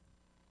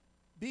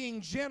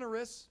 Being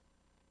generous,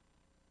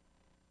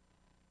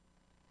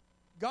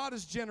 God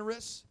is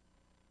generous,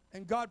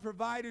 And God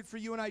provided for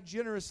you and I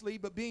generously,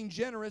 but being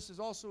generous is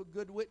also a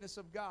good witness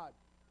of God.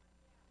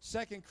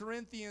 2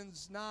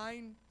 Corinthians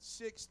 9,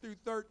 6 through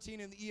 13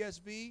 in the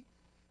ESV,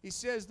 he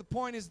says, the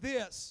point is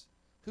this: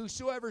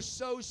 whosoever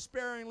sows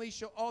sparingly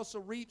shall also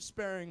reap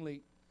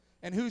sparingly,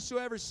 and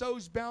whosoever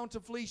sows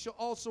bountifully shall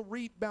also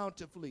reap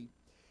bountifully.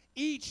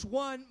 Each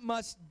one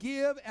must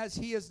give as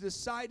he has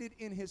decided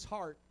in his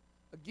heart.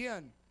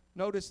 Again,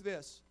 notice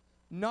this: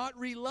 not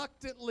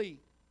reluctantly,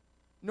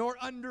 nor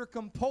under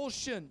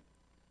compulsion,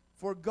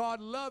 for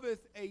God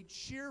loveth a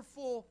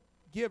cheerful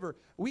giver.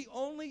 We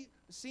only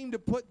seem to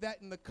put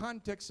that in the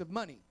context of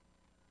money.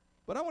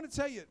 But I want to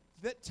tell you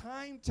that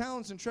time,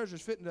 talents, and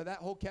treasures fit into that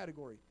whole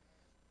category.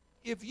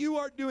 If you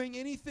are doing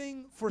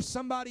anything for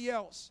somebody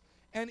else,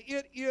 and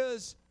it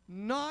is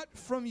not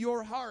from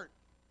your heart,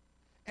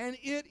 and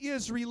it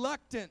is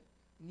reluctant,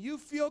 and you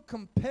feel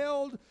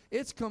compelled,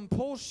 it's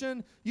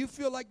compulsion, you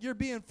feel like you're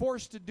being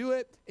forced to do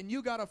it, and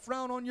you got a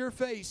frown on your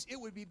face, it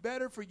would be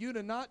better for you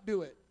to not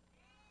do it.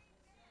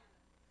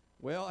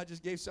 Well, I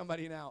just gave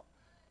somebody an out.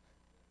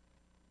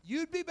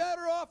 You'd be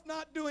better off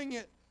not doing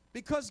it,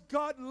 because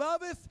God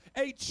loveth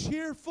a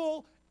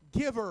cheerful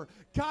giver.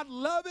 God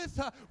loveth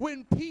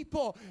when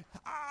people,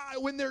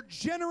 when they're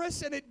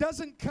generous and it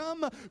doesn't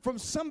come from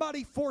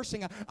somebody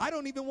forcing. I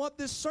don't even want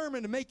this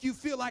sermon to make you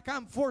feel like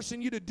I'm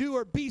forcing you to do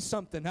or be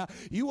something.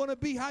 You want to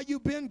be how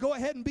you've been, go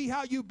ahead and be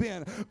how you've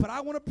been. But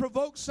I want to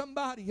provoke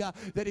somebody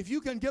that if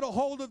you can get a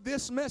hold of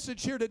this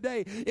message here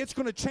today, it's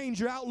going to change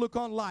your outlook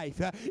on life.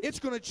 It's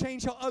going to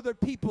change how other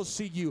people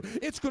see you.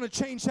 It's going to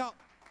change how...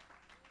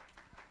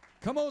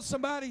 Come on,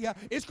 somebody.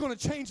 It's going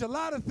to change a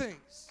lot of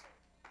things.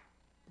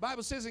 The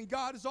Bible says, and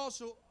God is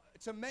also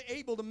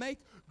able to make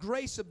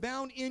grace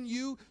abound in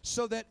you,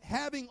 so that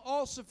having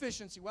all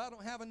sufficiency, well, I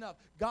don't have enough,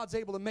 God's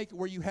able to make it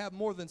where you have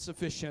more than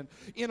sufficient.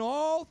 In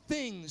all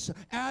things,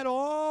 at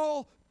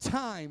all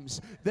times,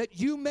 that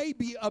you may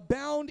be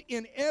abound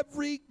in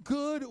every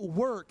good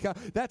work.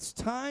 That's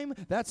time,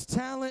 that's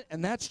talent,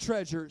 and that's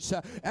treasures.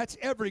 That's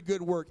every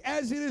good work.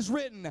 As it is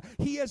written,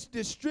 He has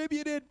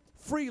distributed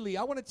freely.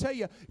 I want to tell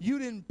you, you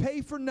didn't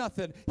pay for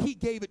nothing. He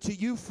gave it to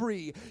you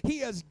free. He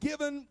has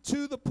given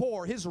to the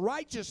poor. His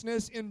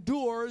righteousness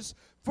endures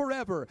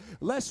forever.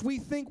 Lest we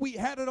think we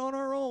had it on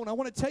our own, I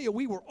want to tell you,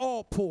 we were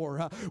all poor.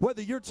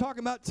 Whether you're talking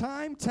about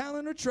time,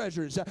 talent, or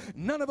treasures,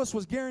 none of us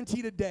was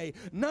guaranteed a day.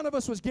 None of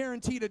us was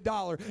guaranteed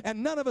 $1.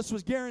 And none of us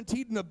was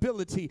guaranteed an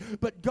ability.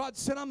 But God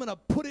said, I'm going to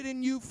put it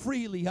in you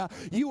freely.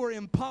 You were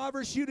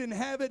impoverished. You didn't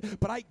have it,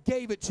 but I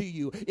gave it to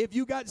you. If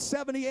you got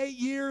 78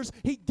 years,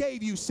 He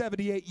gave you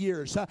 78 years.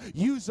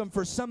 Use them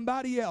for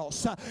somebody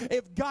else.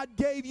 If God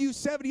gave you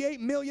 $78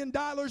 million,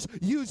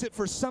 use it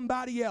for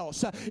somebody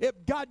else.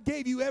 If God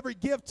gave you every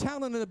gift,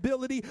 talent, and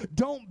ability,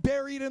 don't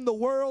bury it in the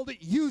world.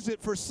 Use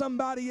it for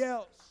somebody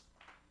else.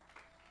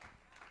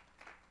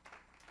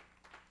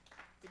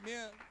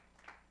 Amen.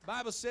 The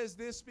Bible says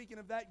this, speaking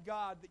of that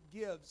God that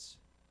gives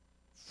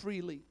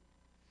freely.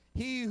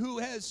 He who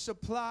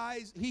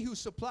supplies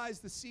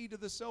the seed to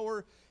the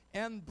sower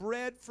and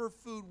bread for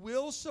food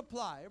will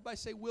supply. Everybody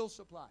say will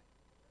supply.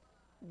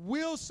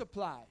 Will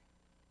supply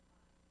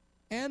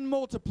and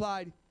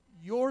multiplied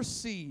your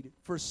seed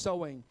for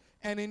sowing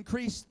and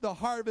increase the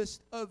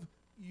harvest of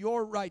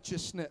your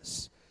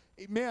righteousness.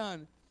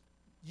 Amen.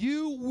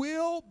 You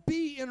will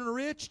be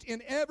enriched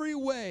in every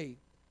way,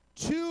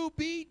 to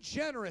be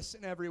generous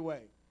in every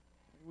way.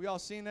 We all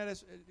seen that?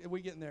 Are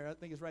we getting there? I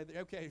think it's right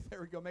there. Okay,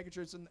 there we go. Making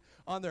sure it's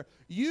on there.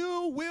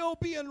 You will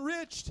be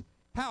enriched.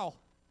 How?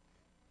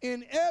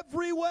 In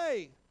every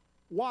way.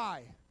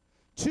 Why?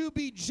 To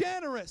be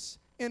generous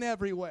in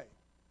every way.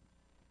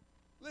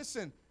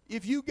 Listen,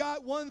 if you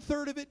got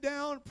 1/3 of it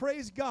down,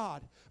 praise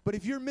God. But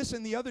if you're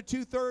missing the other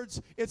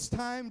 2/3, it's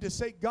time to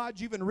say, God,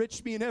 you've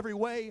enriched me in every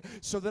way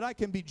so that I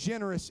can be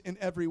generous in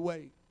every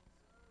way.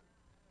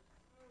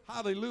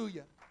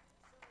 Hallelujah.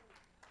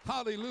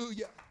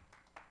 Hallelujah.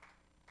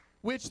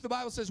 Which the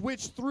Bible says,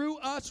 which through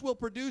us will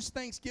produce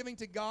thanksgiving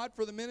to God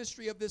for the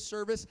ministry of this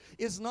service,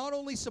 is not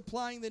only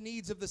supplying the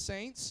needs of the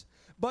saints,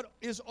 but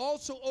is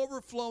also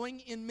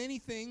overflowing in many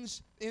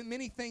things, in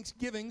many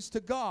thanksgivings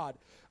to God.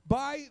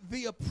 By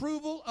the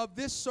approval of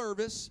this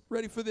service,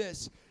 ready for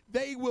this,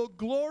 they will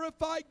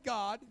glorify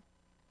God.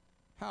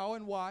 How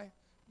and why?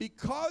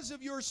 Because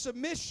of your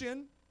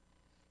submission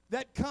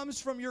that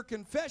comes from your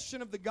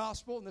confession of the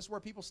gospel, and this is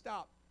where people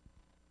stop.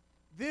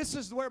 This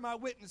is where my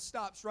witness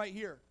stops right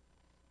here.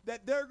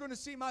 That they're going to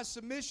see my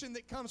submission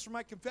that comes from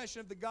my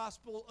confession of the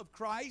gospel of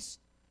Christ.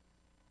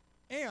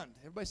 And,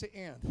 everybody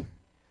say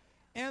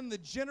and the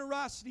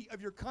generosity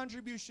of your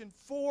contribution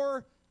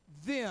for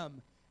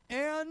them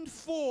and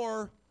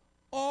for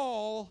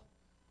all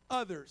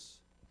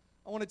others.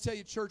 I want to tell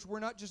you, church, we're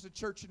not just a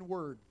church in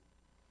word.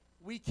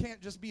 We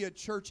can't just be a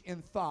church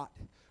in thought.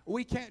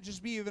 We can't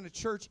just be even a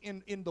church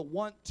in the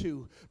want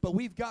to, but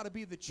we've got to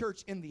be the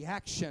church in the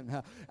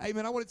action.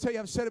 Amen. I want to tell you,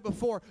 I've said it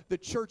before, the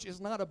church is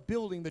not a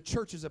building. The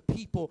church is a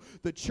people.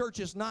 The church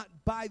is not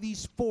by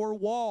these four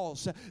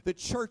walls. The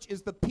church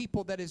is the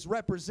people that is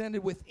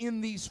represented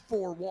within these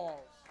four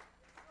walls.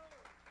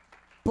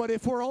 But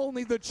if we're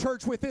only the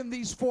church within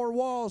these four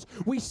walls,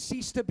 we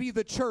cease to be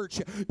the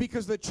church,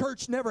 because the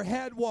church never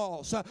had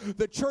walls.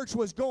 The church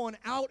was going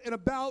out and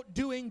about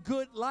doing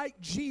good like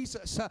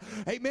Jesus.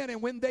 Amen.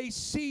 And when they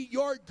see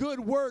your good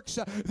works,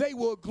 they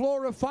will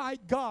glorify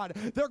God.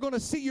 They're going to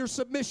see your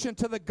submission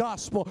to the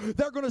gospel.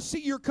 They're going to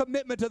see your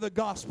commitment to the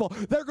gospel.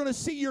 They're going to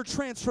see your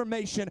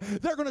transformation.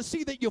 They're going to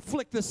see that you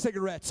flick the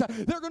cigarettes.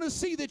 They're going to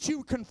see that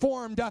you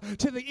conformed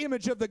to the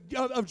image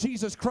of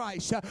Jesus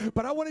Christ.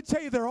 But I want to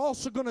tell you, they're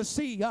also going to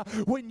see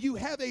when you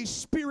have a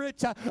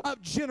spirit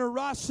of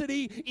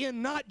generosity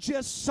in not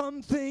just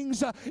some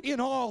things, in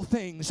all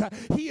things.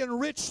 He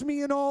enriched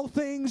me in all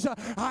things.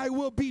 I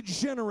will be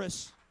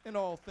generous in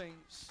all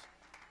things.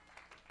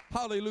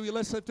 Hallelujah.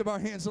 Let's lift up our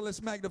hands and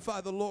let's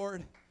magnify the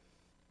Lord.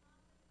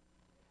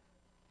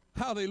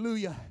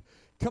 Hallelujah.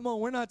 Come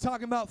on, we're not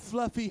talking about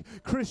fluffy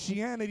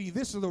Christianity.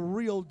 This is the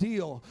real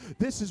deal.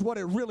 This is what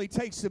it really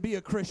takes to be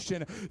a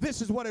Christian.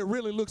 This is what it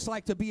really looks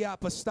like to be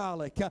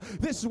apostolic.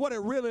 This is what it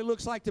really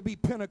looks like to be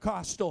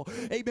Pentecostal.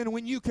 Amen.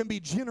 When you can be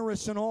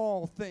generous in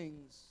all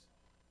things.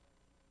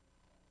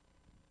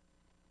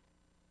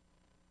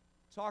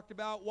 Talked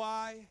about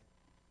why,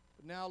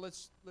 but now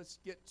let's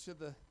get to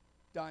the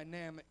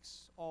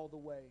dynamics all the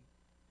way.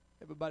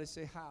 Everybody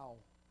say how.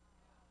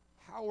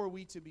 How are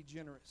we to be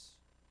generous?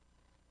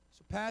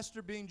 So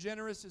pastor being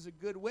generous is a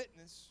good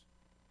witness.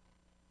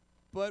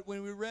 But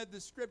when we read the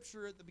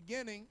scripture at the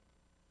beginning,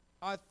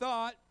 I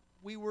thought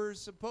we were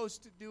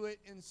supposed to do it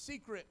in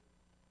secret.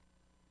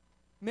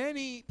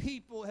 Many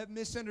people have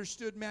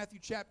misunderstood Matthew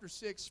chapter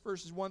 6,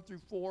 verses 1 through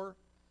 4.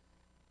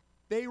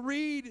 They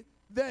read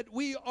that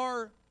we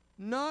are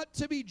not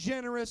to be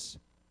generous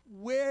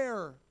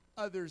where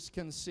others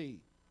can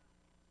see.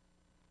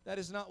 That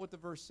is not what the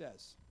verse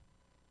says.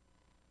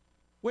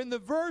 When the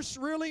verse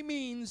really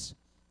means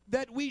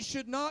that we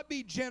should not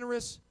be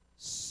generous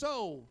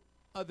so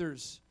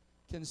others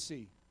can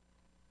see.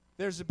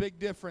 There's a big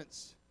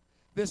difference.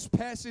 This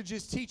passage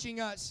is teaching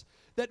us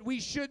that we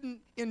shouldn't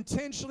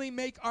intentionally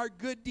make our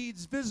good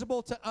deeds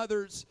visible to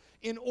others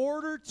in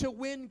order to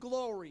win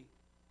glory.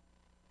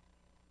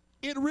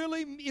 It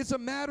really is a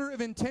matter of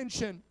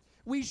intention.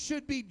 We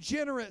should be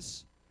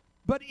generous,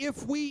 but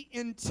if we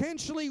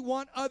intentionally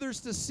want others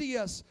to see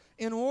us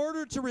in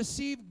order to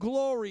receive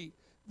glory,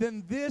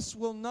 then this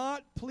will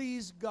not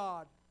please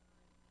God.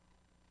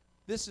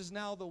 This is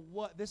now the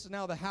what, this is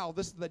now the how,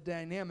 this is the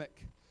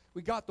dynamic.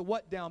 We got the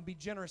what down, be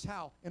generous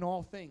how? In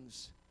all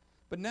things.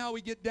 But now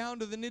we get down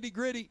to the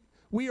nitty-gritty.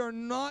 We are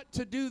not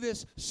to do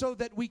this so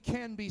that we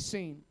can be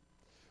seen.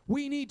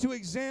 We need to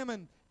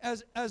examine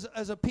as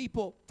a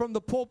people, from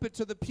the pulpit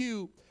to the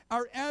pew,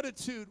 our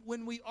attitude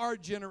when we are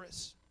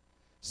generous.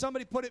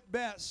 Somebody put it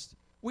best.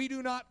 We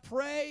do not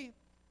pray,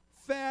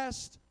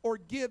 fast, or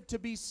give to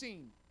be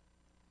seen.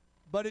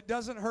 But it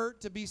doesn't hurt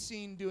to be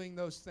seen doing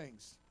those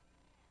things.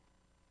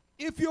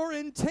 If your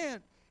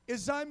intent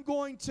is I'm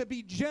going to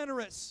be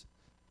generous,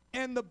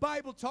 and the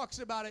Bible talks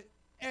about it,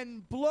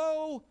 and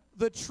blow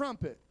the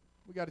trumpet.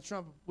 We got a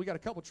trumpet. We got a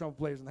couple trumpet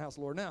players in the house of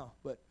the Lord now,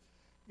 but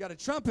we got a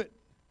trumpet.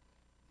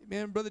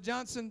 Man, Brother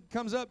Johnson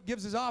comes up,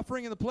 gives his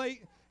offering in the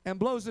plate, and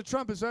blows the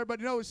trumpet so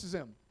everybody notices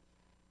him.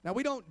 Now,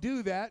 we don't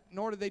do that,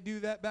 nor did they do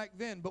that back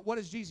then. But what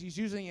is Jesus? He's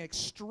using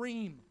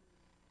extreme.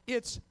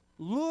 It's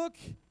look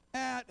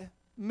at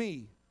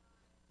me.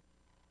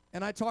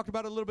 And I talked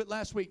about it a little bit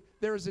last week.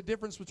 There is a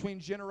difference between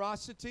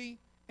generosity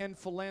and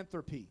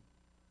philanthropy.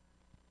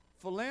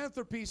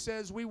 Philanthropy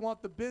says we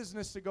want the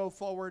business to go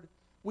forward.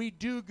 We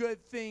do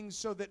good things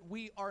so that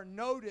we are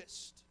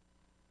noticed.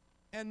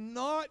 And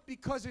not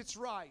because it's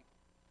right.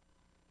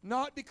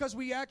 Not because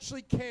we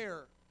actually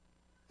care.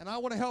 And I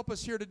want to help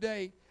us here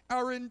today.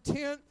 Our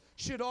intent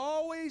should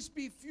always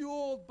be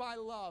fueled by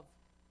love.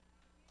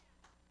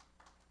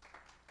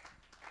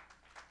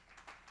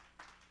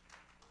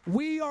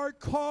 We are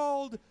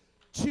called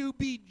to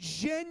be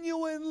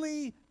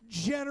genuinely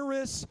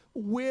generous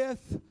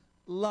with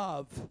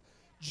love.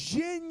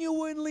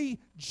 Genuinely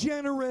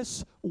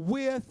generous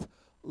with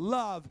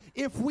love.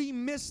 If we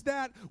miss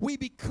that, we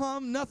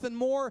become nothing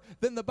more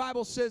than the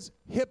Bible says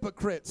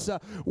hypocrites,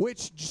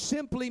 which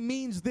simply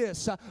means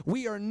this: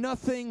 we are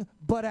nothing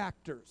but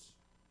actors.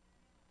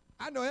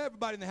 I know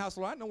everybody in the house.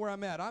 I know where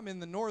I'm at. I'm in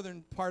the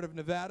northern part of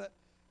Nevada.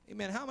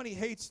 Amen. How many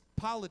hates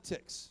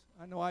politics?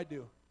 I know I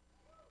do.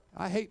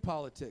 I hate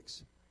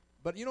politics.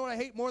 But you know what I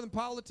hate more than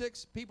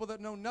politics? People that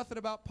know nothing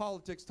about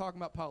politics talking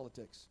about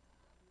politics.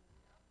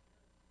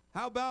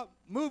 How about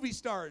movie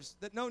stars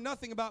that know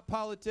nothing about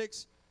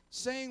politics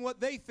saying what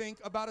they think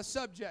about a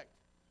subject?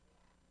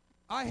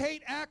 I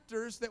hate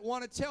actors that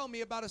want to tell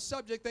me about a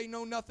subject they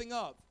know nothing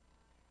of.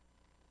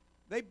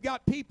 They've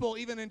got people,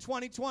 even in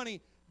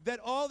 2020, that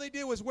all they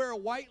did was wear a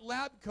white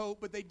lab coat,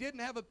 but they didn't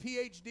have a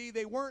PhD.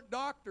 They weren't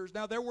doctors.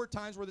 Now, there were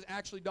times where they're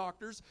actually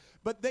doctors,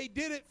 but they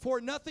did it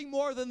for nothing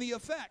more than the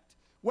effect.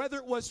 Whether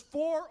it was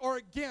for or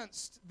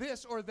against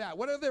this or that,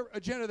 whatever their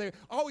agenda, they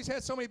always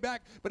had somebody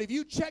back. But if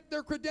you check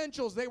their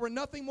credentials, they were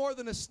nothing more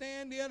than a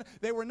stand-in.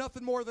 They were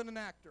nothing more than an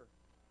actor.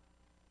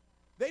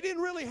 They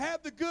didn't really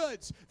have the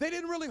goods. They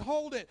didn't really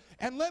hold it.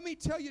 And let me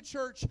tell you,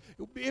 church,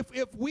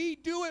 if we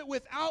do it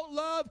without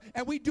love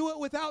and we do it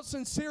without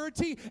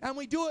sincerity and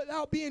we do it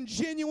without being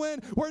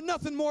genuine, we're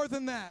nothing more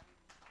than that.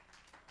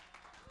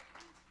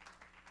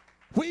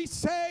 We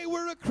say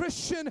we're a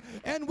Christian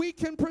and we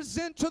can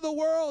present to the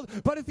world,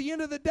 but at the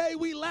end of the day,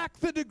 we lack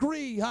the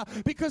degree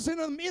because in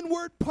an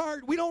inward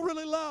part, we don't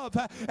really love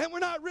and we're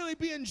not really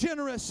being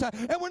generous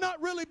and we're not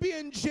really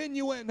being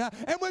genuine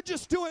and we're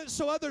just doing it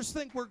so others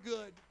think we're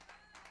good.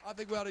 I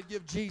think we ought to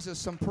give Jesus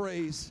some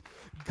praise.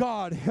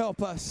 God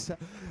help us.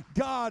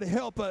 God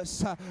help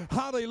us.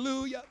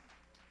 Hallelujah.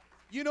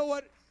 You know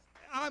what?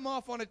 I'm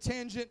off on a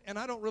tangent and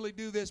I don't really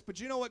do this,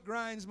 but you know what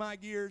grinds my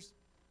gears?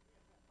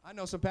 I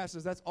know some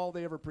pastors, that's all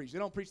they ever preach. They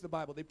don't preach the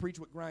Bible. They preach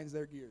what grinds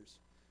their gears.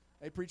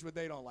 They preach what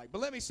they don't like.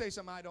 But let me say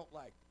something I don't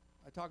like.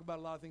 I talk about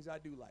a lot of things I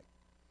do like.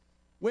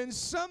 When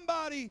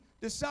somebody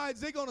decides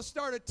they're going to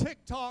start a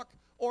TikTok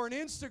or an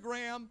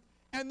Instagram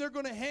and they're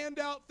going to hand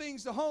out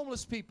things to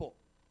homeless people.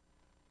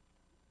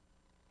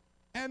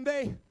 And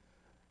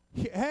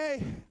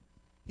hey,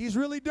 he's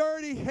really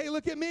dirty. Hey,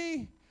 look at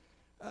me.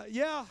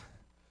 Yeah.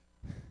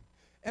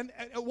 And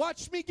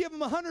watch me give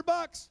him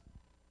 $100.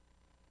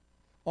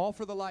 All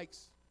for the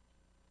likes.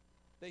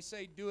 They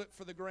say, do it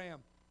for the gram.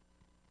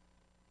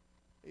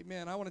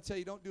 Amen. I want to tell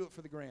you, don't do it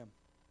for the gram.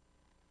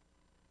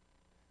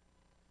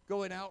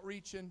 Going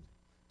outreaching,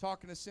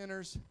 talking to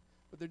sinners,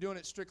 but they're doing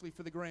it strictly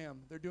for the gram.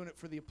 They're doing it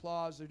for the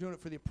applause. They're doing it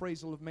for the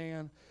appraisal of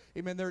man.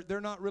 Amen.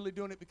 They're not really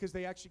doing it because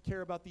they actually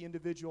care about the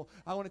individual.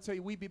 I want to tell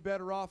you, we'd be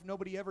better off.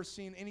 Nobody ever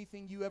seen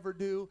anything you ever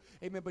do.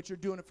 Amen. But you're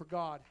doing it for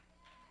God.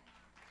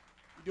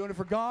 You're doing it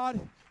for God.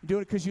 You're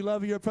doing it because you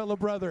love your fellow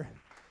brother.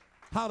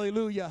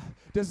 Hallelujah.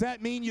 Does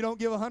that mean you don't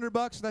give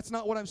 $100? That's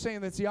not what I'm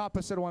saying. That's the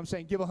opposite of what I'm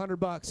saying. Give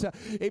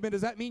 $100. Amen.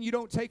 Does that mean you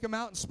don't take them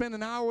out and spend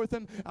an hour with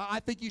them? I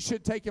think you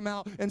should take them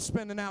out and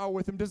spend an hour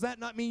with them. Does that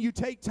not mean you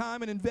take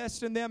time and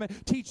invest in them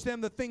and teach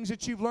them the things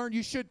that you've learned?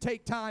 You should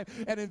take time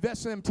and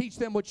invest in them, teach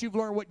them what you've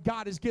learned, what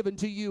God has given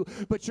to you.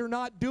 But you're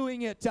not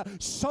doing it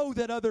so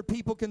that other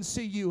people can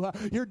see you.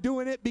 You're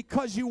doing it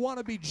because you want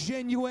to be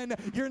genuine.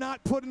 You're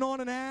not putting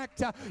on an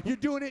act. You're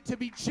doing it to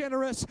be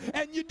generous,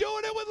 and you're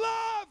doing it with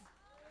love.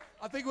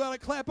 I think we ought to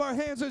clap our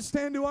hands and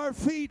stand to our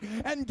feet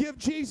and give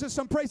Jesus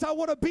some praise. I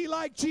want to be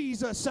like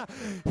Jesus.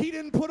 He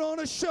didn't put on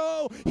a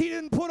show. He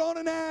didn't put on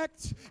an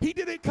act. He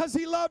did it because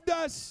he loved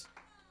us.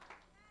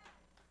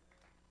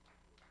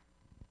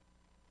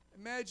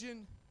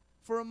 Imagine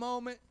for a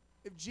moment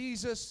if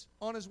Jesus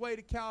on his way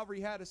to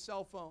Calvary had a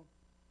cell phone.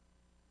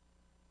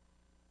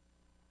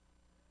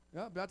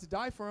 Yeah, about to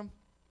die for him.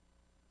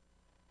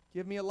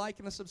 Give me a like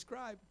and a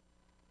subscribe.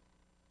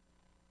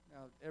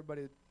 Now,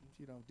 everybody,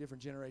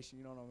 different generation,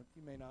 you don't know,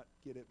 you may not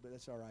get it, but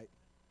that's all right.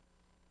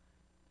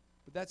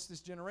 But that's this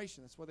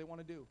generation. That's what they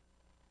want to do.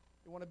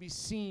 They want to be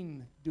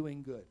seen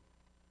doing good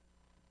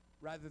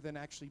rather than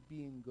actually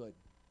being good.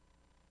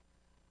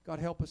 God,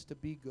 help us to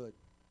be good,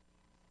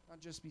 not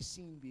just be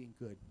seen being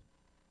good.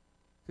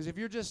 Because if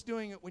you're just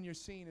doing it when you're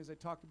seen, as I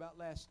talked about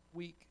last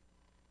week,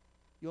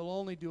 you'll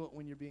only do it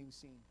when you're being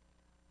seen.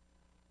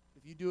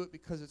 If you do it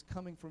because it's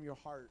coming from your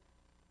heart.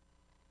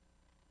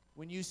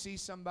 When you see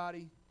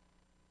somebody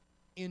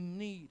in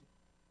need,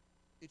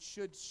 it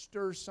should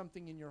stir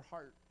something in your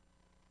heart.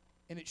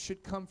 And it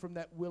should come from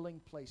that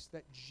willing place,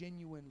 that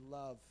genuine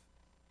love.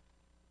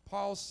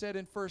 Paul said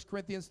in 1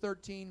 Corinthians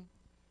 13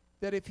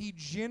 that if he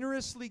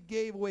generously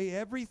gave away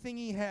everything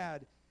he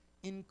had,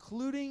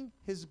 including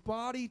his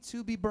body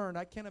to be burned.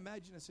 I can't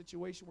imagine a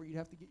situation where you'd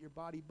have to get your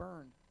body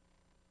burned.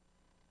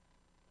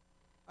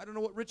 I don't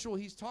know what ritual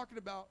he's talking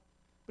about,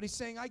 but he's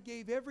saying, I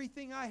gave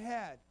everything I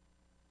had,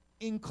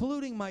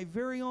 including my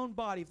very own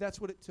body, if that's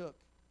what it took.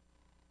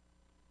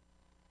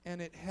 And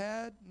it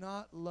had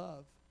not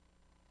love,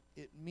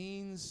 it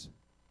means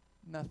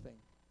nothing.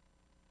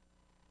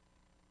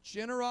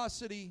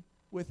 Generosity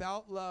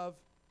without love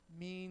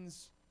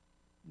means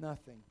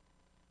nothing.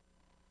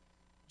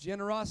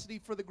 Generosity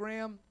for the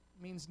gram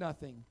means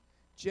nothing.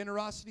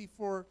 Generosity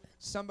for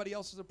somebody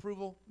else's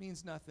approval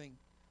means nothing.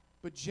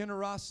 But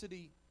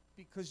generosity,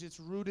 because it's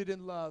rooted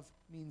in love,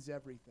 means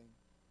everything.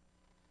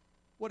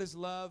 What is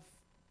love?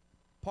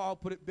 Paul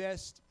put it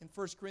best in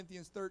 1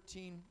 Corinthians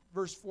 13,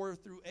 verse 4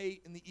 through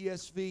 8 in the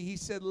ESV. He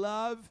said,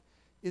 love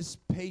is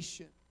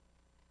patient.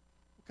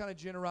 What kind of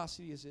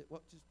generosity is it?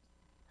 Well, just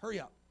hurry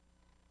up.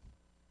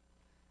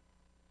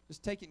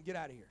 Just take it and get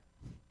out of here.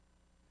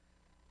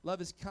 Love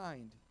is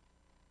kind.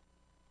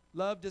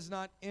 Love does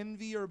not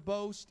envy or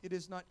boast. It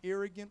is not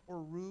arrogant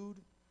or rude.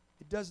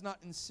 It does not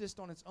insist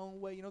on its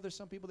own way. You know, there's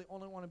some people, they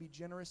only want to be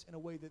generous in a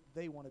way that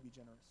they want to be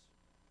generous.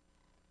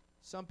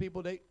 Some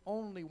people, they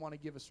only want to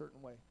give a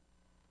certain way.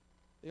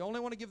 They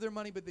only want to give their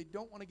money, but they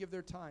don't want to give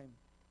their time.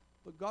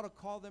 But God will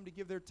call them to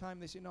give their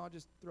time. They say, no, I'll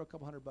just throw a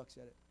couple $100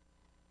 at it.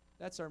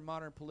 That's our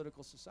modern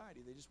political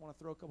society. They just want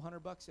to throw a couple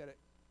 $100 at it.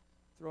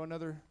 Throw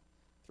another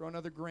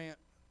grant,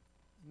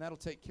 and that'll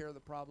take care of the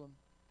problem.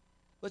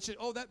 Let's just,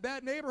 that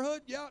bad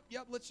neighborhood? Yep,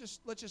 let's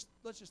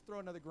just throw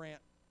another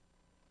grant.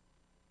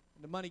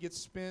 And the money gets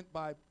spent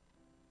by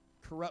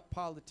corrupt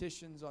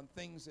politicians on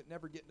things that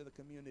never get into the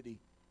community.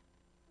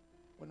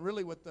 When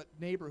really what the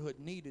neighborhood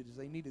needed is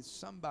they needed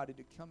somebody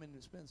to come in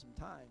and spend some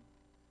time.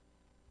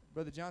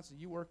 Brother Johnson,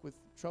 you work with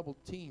troubled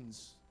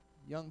teens,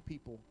 young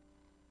people,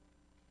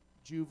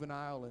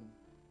 juvenile, and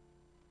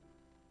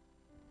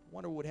I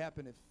wonder what would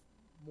happen if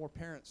more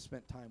parents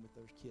spent time with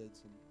their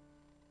kids. And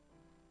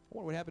I wonder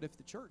what would happen if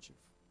the church,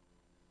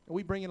 and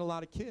we bring in a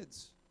lot of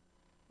kids.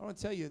 I want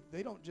to tell you,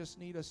 they don't just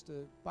need us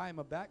to buy them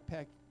a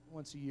backpack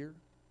once a year.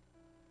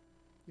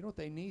 You know what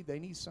they need? They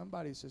need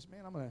somebody who says,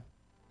 man,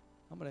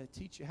 I'm gonna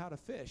teach you how to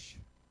fish.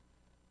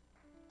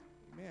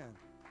 Amen.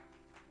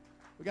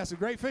 We got some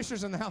great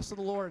fishers in the house of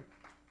the Lord.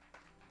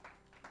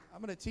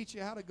 I'm going to teach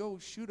you how to go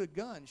shoot a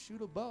gun,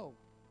 shoot a bow.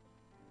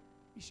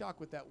 Be shocked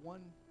what that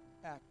one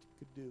act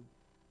could do.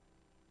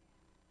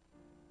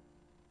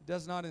 It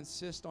does not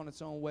insist on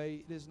its own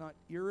way. It is not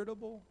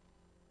irritable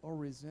or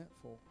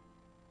resentful.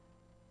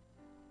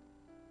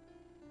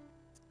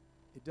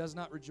 It does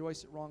not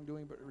rejoice at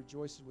wrongdoing, but it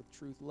rejoices with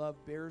truth. Love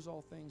bears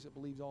all things, it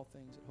believes all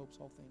things, it hopes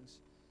all things,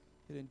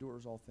 it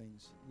endures all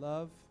things.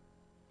 Love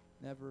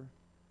never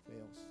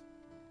fails.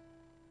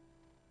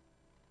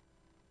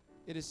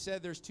 It is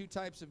said there's two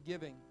types of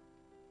giving.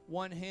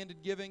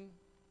 One-handed giving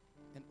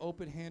and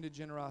open-handed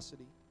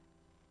generosity.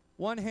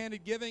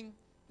 One-handed giving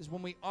is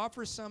when we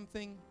offer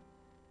something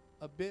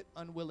a bit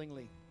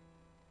unwillingly.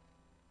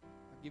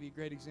 I'll give you a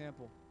great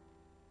example.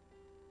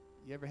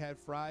 You ever had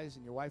fries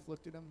and your wife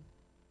looked at them?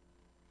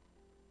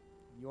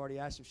 You already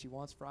asked if she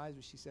wants fries,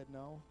 but she said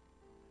no?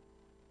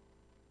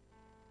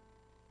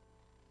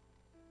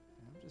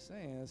 I'm just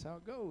saying, that's how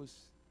it goes.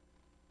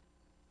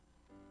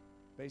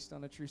 Based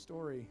on a true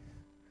story.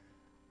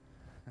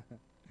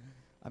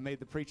 I made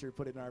the preacher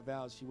put it in our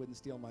vows she wouldn't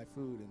steal my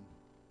food, and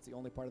it's the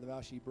only part of the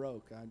vow she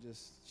broke.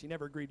 She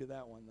never agreed to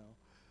that one,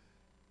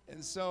 though.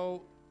 And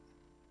so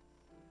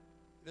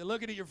they're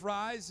looking at your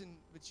fries,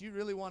 but you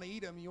really want to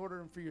eat them. You order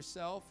them for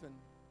yourself, and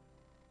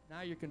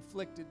now you're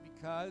conflicted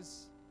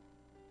because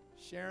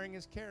sharing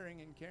is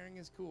caring, and caring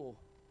is cool.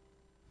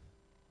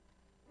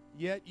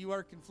 Yet you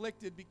are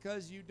conflicted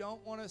because you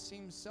don't want to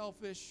seem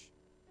selfish,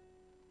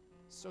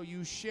 so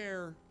you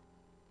share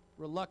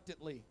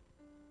reluctantly.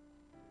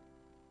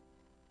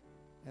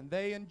 And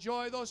they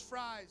enjoy those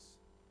fries.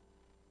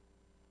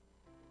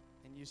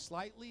 And you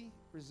slightly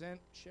resent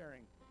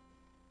sharing.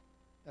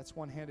 That's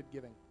one-handed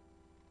giving.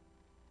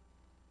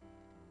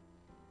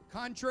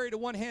 Contrary to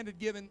one-handed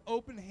giving,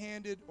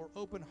 open-handed or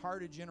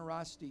open-hearted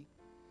generosity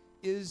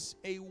is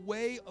a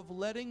way of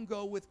letting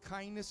go with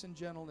kindness and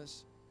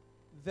gentleness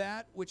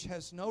that which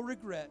has no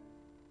regret,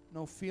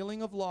 no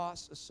feeling of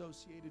loss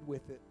associated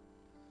with it.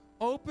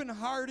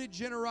 Open-hearted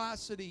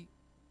generosity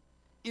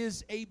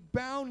is a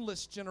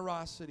boundless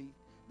generosity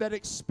that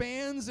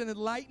expands and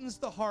enlightens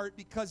the heart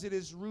because it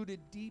is rooted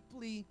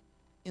deeply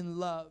in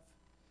love.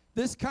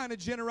 This kind of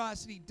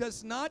generosity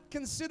does not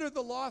consider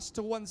the loss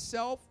to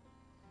oneself.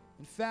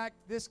 In fact,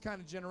 this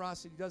kind of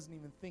generosity doesn't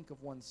even think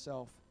of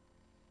oneself.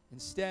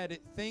 Instead,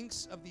 it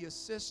thinks of the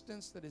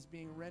assistance that is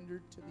being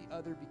rendered to the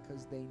other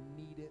because they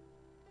need it.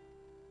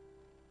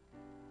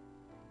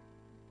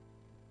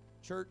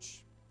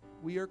 Church,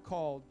 we are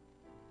called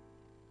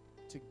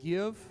to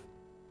give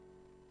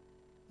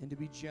and to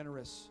be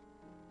generous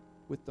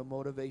with the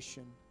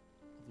motivation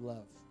of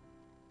love.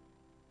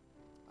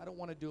 I don't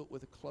want to do it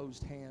with a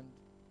closed hand.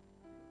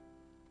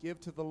 Give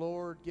to the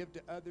Lord, give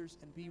to others,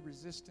 and be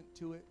resistant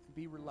to it, and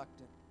be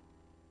reluctant,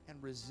 and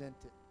resent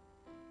it.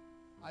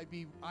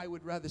 I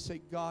would rather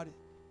say, God,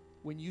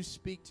 when you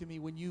speak to me,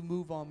 when you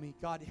move on me,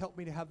 God, help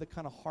me to have the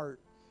kind of heart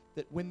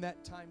that when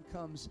that time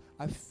comes,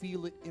 I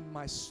feel it in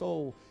my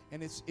soul,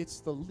 and it's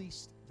the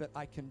least that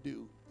I can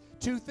do.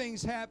 Two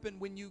things happen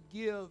when you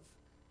give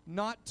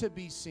not to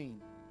be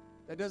seen.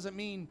 That doesn't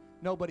mean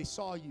nobody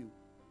saw you.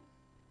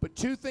 But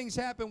two things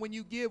happen when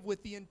you give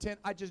with the intent,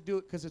 I just do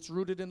it because it's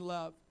rooted in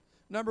love.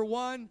 Number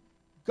one,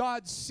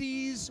 God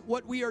sees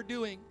what we are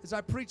doing. As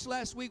I preached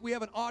last week, we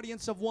have an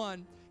audience of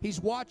one. He's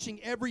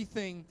watching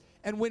everything.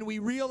 And when we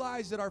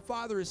realize that our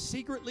Father is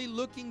secretly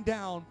looking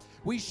down,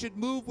 we should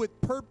move with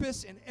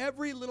purpose in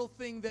every little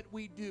thing that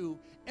we do.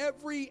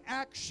 Every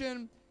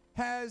action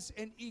has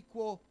an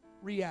equal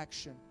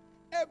reaction.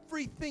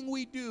 Everything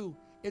we do,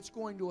 it's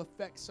going to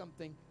affect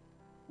something.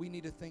 We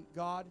need to think,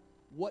 God,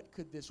 what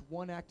could this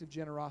one act of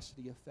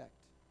generosity affect?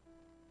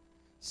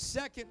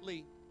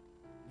 Secondly,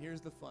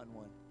 here's the fun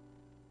one.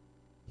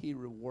 He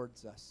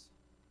rewards us.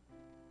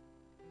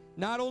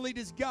 Not only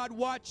does God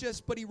watch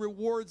us, but He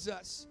rewards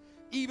us.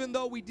 Even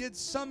though we did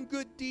some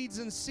good deeds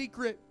in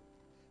secret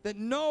that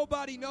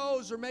nobody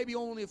knows or maybe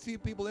only a few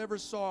people ever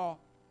saw,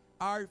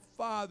 our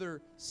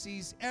Father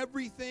sees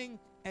everything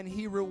and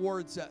He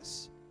rewards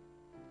us.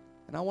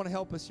 And I want to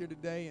help us here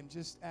today and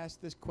just ask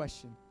this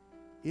question.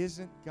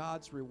 Isn't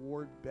God's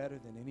reward better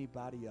than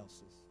anybody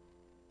else's?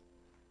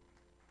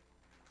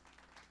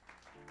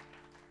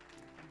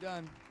 I'm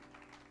done.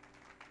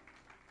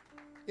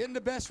 Isn't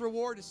the best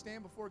reward to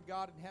stand before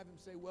God and have Him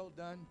say, well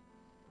done,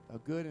 a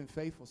good and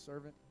faithful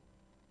servant?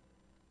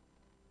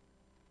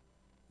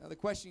 Now the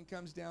question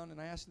comes down,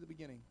 and I asked at the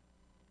beginning,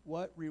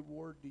 What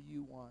reward do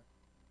you want?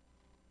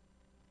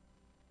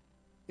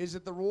 Is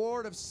it the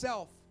reward of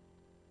self?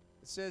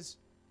 It says,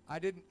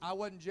 I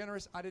wasn't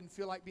generous. I didn't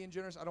feel like being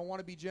generous. I don't want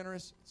to be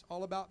generous. It's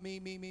all about me,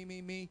 me, me,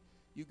 me, me.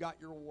 You got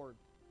your reward.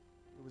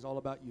 It was all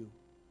about you.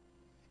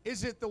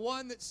 Is it the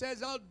one that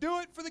says, I'll do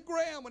it for the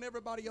gram when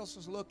everybody else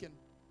is looking?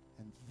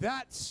 And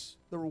that's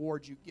the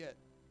reward you get.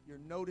 You're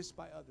noticed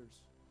by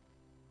others.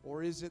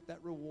 Or is it that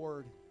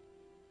reward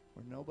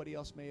where nobody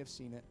else may have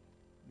seen it,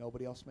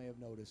 nobody else may have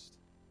noticed,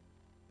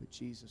 but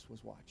Jesus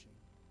was watching?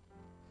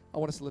 I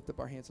want us to lift up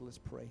our hands and let's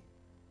pray.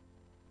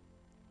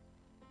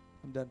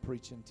 I'm done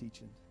preaching,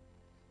 teaching.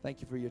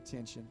 Thank you for your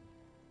attention.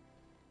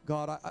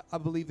 God, I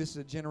believe this is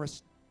a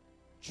generous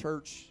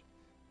church.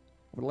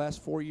 Over the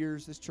last 4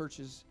 years, this church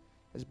has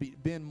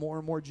been more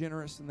and more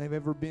generous than they've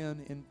ever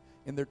been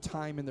in their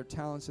time, in their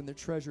talents, and their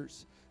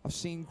treasures. I've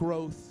seen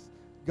growth,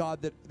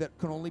 God, that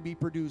can only be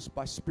produced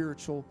by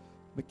spiritual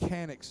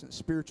mechanics and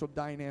spiritual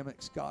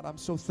dynamics. God, I'm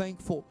so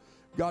thankful,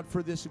 God,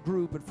 for this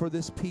group and for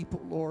this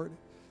people, Lord.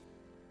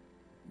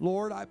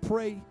 Lord, I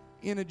pray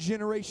in a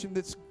generation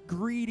that's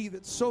greedy,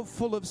 that's so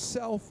full of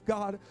self,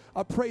 God,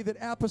 I pray that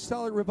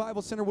Apostolic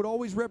Revival Center would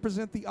always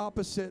represent the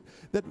opposite,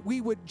 that we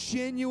would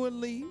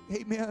genuinely,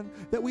 amen,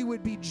 that we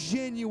would be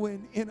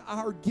genuine in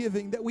our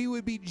giving, that we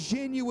would be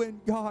genuine,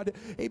 God,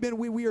 amen,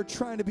 we are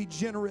trying to be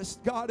generous,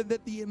 God, and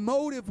that the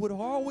motive would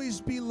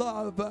always be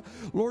love.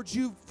 Lord,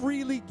 you've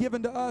freely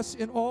given to us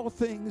in all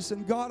things,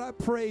 and God, I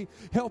pray,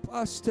 help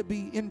us to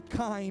be in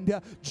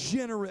kind,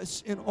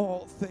 generous in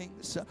all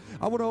things.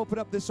 I want to open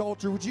up this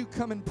altar. Would you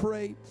come and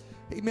pray?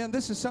 Amen.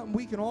 This is something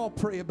we can all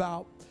pray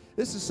about.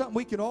 This is something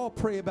we can all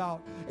pray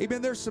about.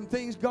 Amen. There's some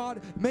things,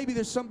 God, maybe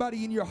there's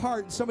somebody in your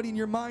heart and somebody in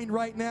your mind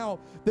right now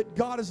that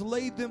God has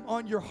laid them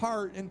on your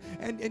heart, and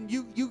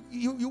you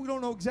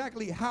don't know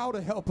exactly how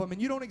to help them,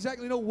 and you don't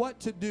exactly know what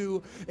to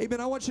do.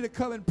 Amen. I want you to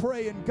come and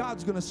pray, and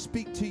God's going to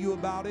speak to you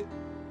about it.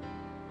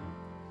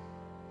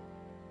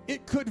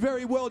 It could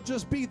very well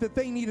just be that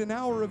they need an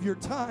hour of your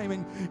time,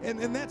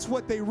 and that's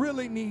what they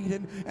really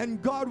need.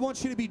 And God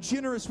wants you to be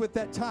generous with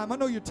that time. I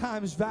know your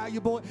time is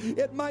valuable.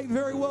 It might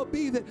very well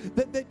be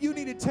that you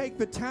need to take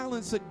the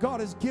talents that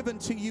God has given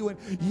to you and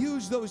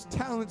use those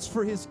talents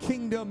for His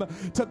kingdom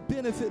to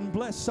benefit and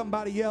bless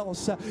somebody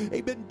else.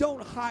 Amen.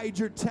 Don't hide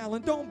your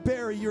talent. Don't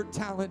bury your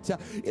talent.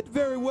 It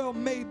very well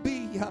may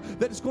be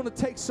that it's going to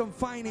take some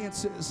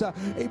finances.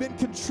 Amen.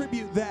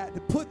 Contribute that.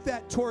 Put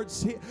that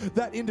towards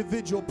that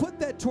individual. Put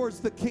that towards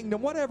the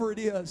kingdom, whatever it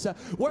is,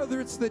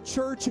 whether it's the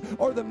church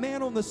or the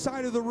man on the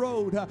side of the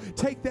road.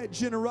 Take that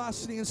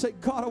generosity and say,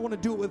 God, I want to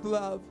do it with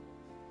love.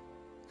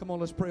 Come on,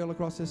 let's pray all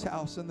across this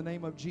house in the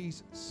name of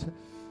Jesus.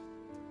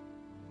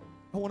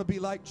 I want to be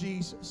like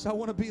Jesus. I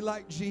want to be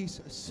like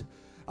Jesus.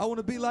 I want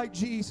to be like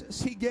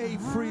Jesus. He gave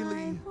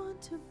freely.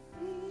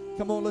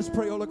 Come on, let's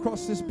pray all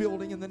across this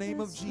building in the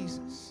name of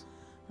Jesus.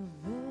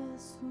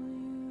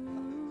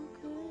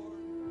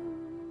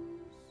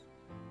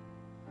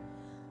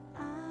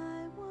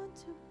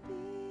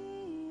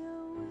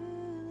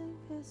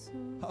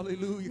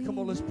 Hallelujah. Come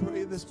on, let's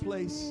pray in this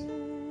place.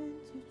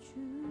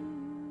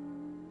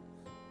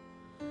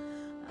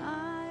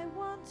 I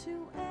want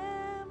to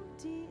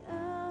empty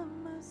of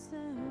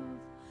myself,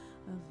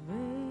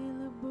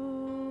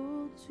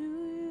 available to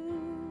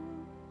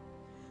you.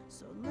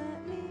 So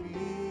let me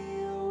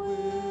be a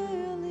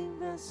willing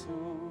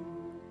vessel.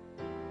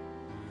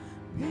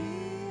 Be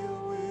a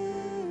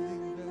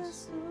willing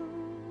vessel.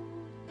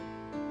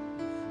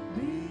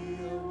 Be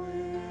a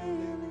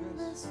willing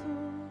vessel.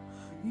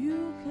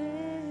 You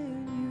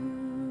can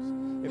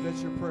use. If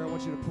that's your prayer, I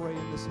want you to pray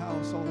in this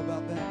house all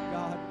about that.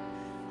 God,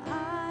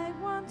 I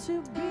want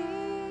to be.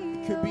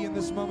 it could be in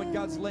this moment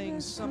God's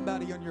laying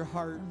somebody on your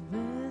heart,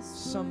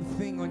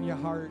 something on your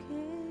heart.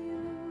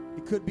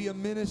 It could be a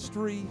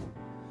ministry.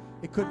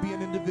 It could be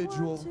an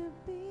individual.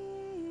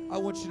 I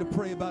want you to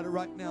pray about it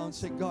right now and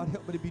say, God,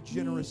 help me to be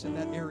generous in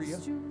that area.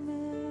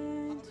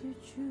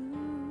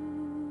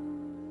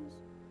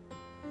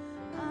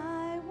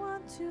 I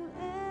want to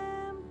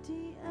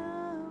empty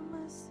of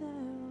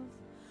myself,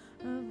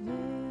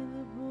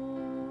 available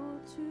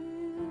to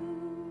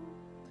you.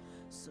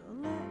 So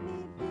let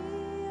me be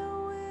a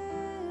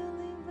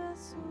willing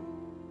vessel.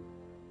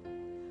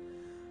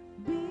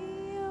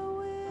 Be a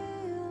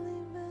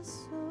willing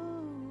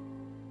vessel.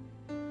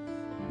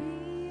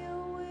 Be a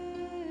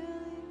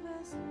willing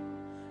vessel.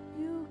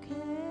 You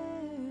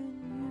can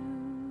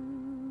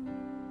use.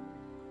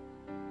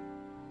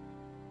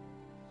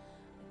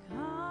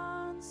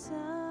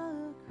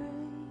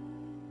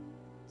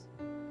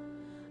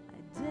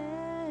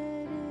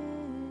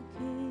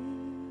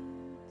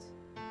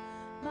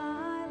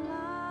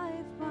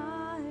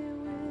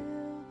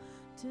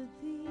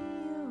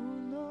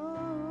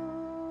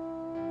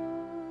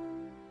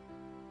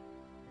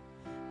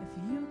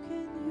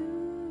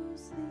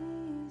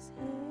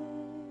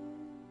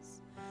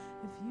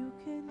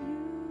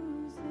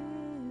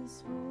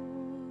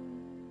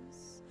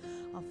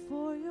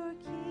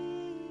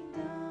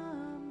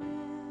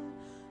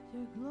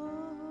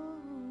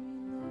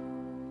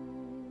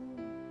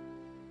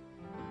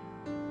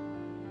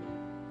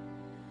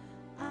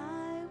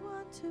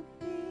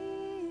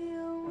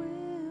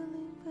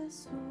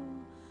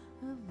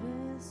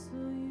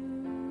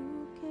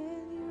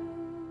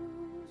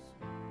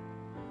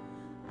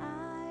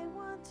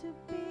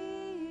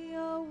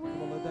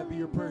 be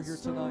your prayer here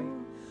tonight.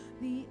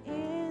 The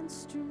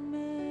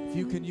instrument. If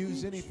you can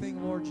use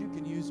anything, Lord, you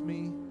can use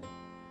me.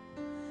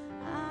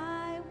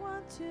 I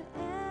want to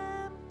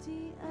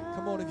empty out.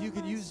 Come on, if you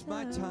could use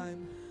my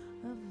time,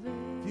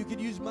 if you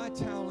could use my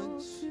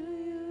talents,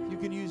 if you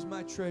can use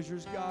my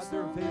treasures, God,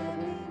 they're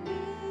available. Be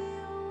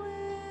a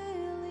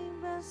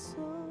willing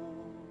vessel.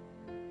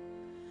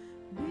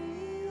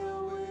 Be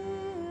a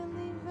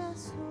willing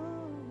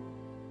vessel.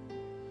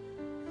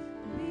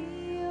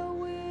 Be a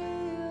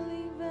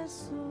willing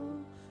vessel.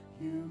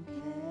 You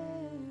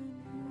can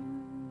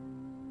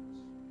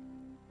use.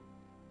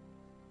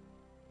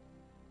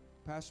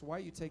 Pastor, why are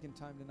you taking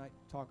time tonight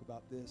to talk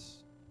about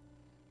this?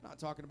 I'm not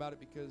talking about it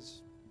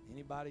because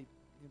anybody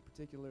in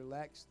particular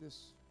lacks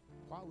this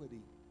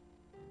quality.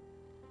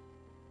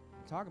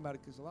 I'm talking about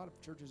it because a lot of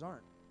churches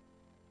aren't.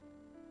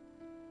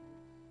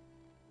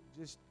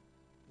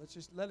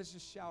 Let us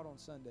just shout on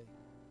Sunday.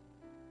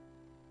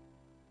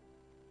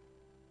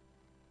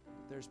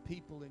 There's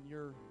people in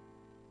your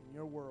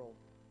world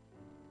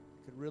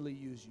that could really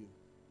use you.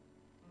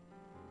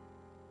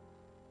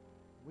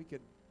 We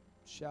could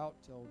shout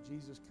till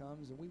Jesus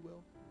comes, and we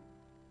will.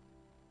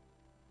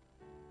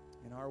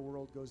 And our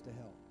world goes to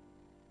hell.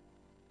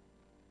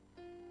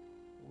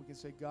 We can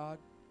say, God,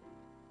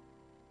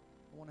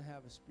 I want to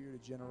have a spirit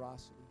of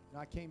generosity. And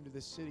I came to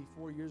this city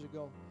 4 years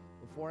ago.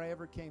 Before I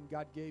ever came,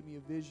 God gave me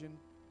a vision,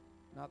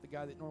 not the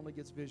guy that normally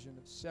gets vision,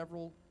 of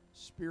several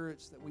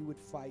spirits that we would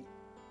fight.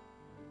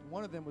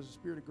 One of them was a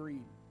spirit of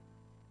greed.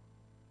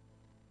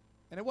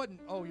 And it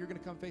wasn't, oh, you're going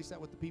to come face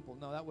that with the people.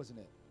 No, that wasn't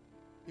it.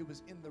 It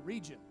was in the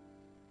region.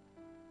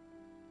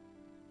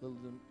 Little,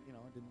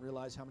 I didn't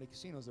realize how many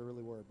casinos there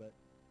really were, but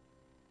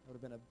that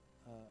would have been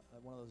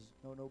one of those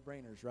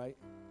no-brainers, right?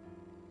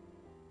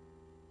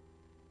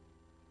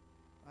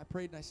 I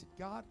prayed and I said,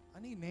 God, I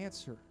need an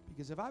answer.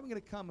 Because if I'm going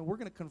to come and we're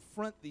going to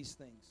confront these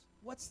things,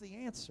 what's the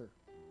answer?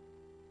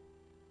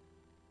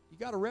 You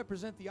got to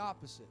represent the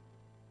opposite.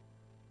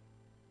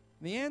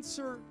 And the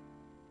answer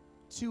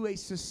to a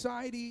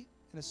society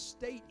and a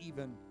state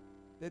even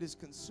that is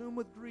consumed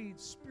with greed,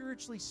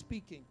 spiritually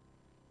speaking,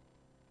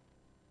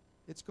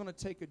 it's going to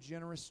take a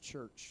generous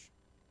church.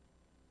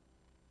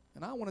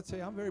 And I want to tell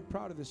you, I'm very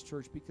proud of this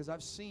church because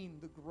I've seen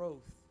the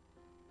growth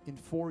in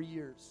 4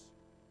 years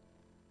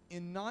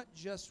in not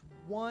just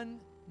one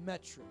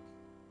metric,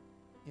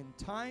 in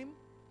time,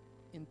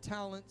 in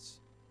talents,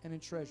 and in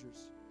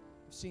treasures.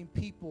 I've seen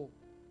people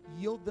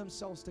yield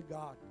themselves to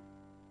God.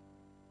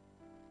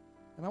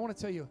 And I want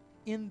to tell you,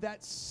 in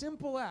that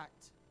simple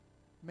act,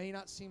 may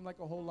not seem like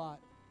a whole lot,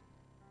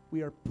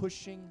 we are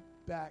pushing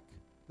back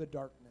the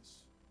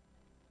darkness.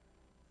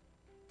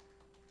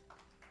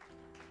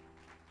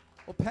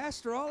 Well,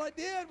 Pastor, all I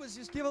did was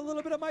just give a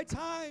little bit of my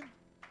time.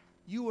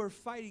 You are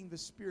fighting the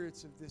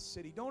spirits of this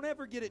city. Don't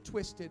ever get it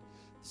twisted.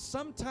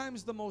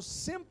 Sometimes the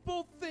most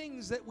simple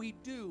things that we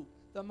do,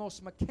 the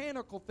most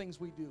mechanical things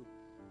we do,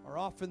 are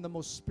often the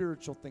most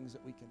spiritual things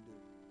that we can do.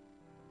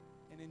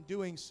 And in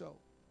doing so,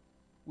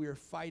 we are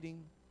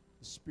fighting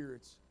the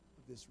spirits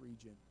of this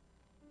region.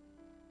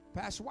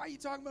 Pastor, why are you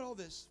talking about all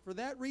this? For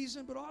that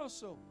reason, but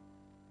also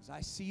because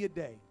I see a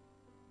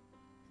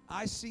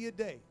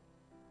day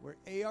where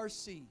ARC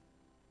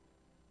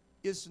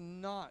is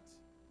not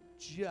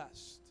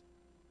just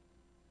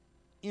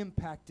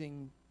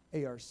impacting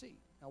ARC.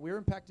 Now,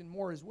 we're impacting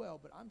more as well,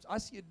 but I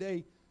see a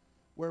day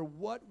where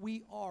what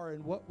we are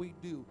and what we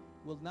do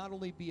will not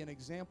only be an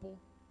example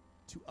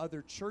to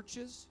other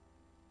churches,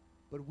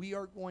 but we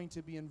are going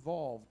to be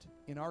involved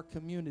in our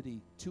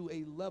community to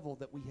a level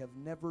that we have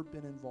never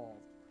been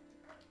involved.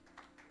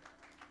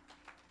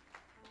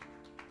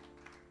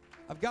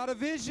 I've got a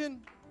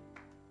vision.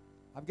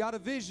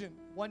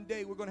 One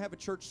day we're going to have a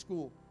church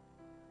school.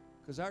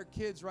 Because our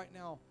kids right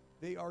now,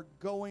 they are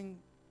going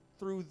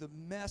through the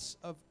mess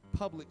of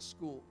public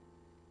school.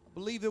 I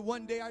believe that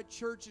one day our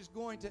church is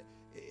going to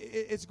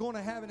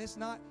have, and it's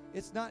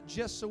not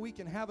just so we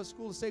can have a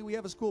school to say we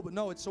have a school, but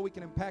no, it's so we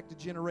can impact a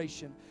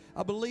generation.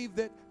 I believe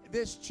that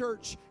this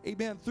church,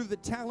 amen, through the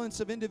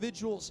talents of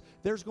individuals,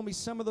 there's going to be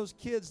some of those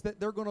kids that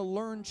they're going to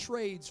learn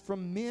trades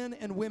from men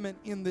and women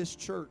in this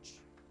church.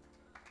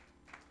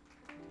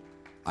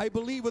 I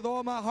believe with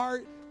all my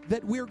heart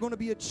that we're going to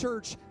be a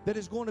church that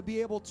is going to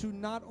be able to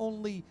not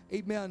only,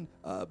 amen,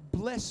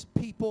 bless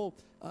people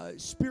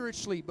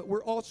spiritually, but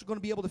we're also going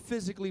to be able to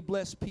physically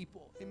bless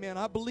people. Amen.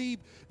 I believe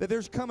that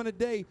there's coming a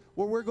day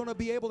where we're going to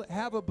be able to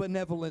have a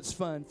benevolence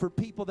fund for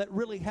people that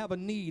really have a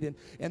need,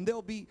 and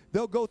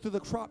they'll go through the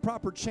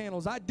proper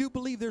channels. I do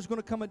believe there's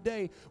going to come a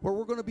day where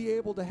we're going to be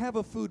able to have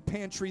a food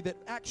pantry that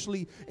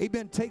actually,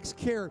 amen, takes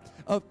care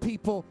of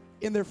people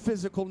in their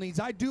physical needs.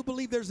 I do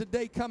believe there's a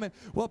day coming.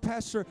 Well,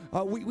 Pastor,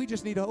 we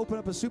just need to open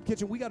up a soup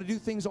kitchen. We got to do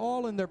things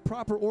all in their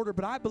proper order.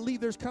 But I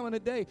believe there's coming a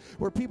day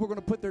where people are going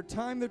to put their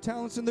time, their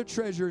talents, and their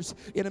treasures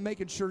into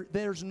making sure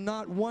there's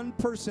not one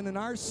person in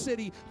our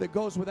city that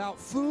goes without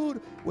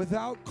food,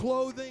 without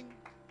clothing.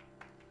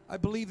 I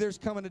believe there's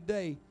coming a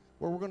day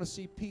where we're going to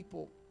see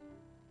people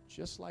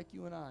just like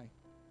you and I.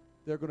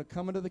 They're going to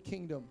come into the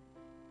kingdom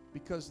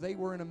because they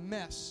were in a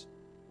mess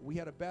We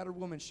had a battered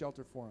women's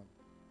shelter for them.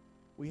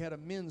 We had a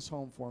men's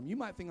home for them. You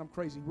might think I'm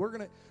crazy. We're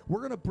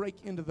gonna break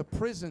into the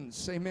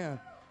prisons. Amen.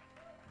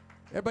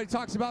 Everybody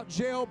talks about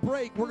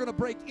jailbreak. We're going to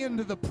break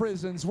into the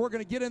prisons. We're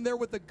going to get in there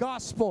with the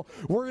gospel.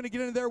 We're going to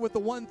get in there with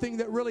the one thing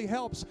that really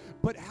helps.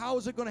 But how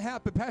is it going to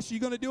happen? Pastor, you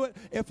going to do it?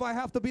 If I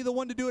have to be the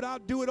one to do it, I'll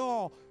do it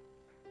all.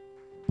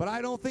 But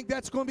I don't think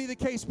that's going to be the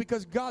case,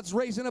 because God's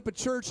raising up a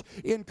church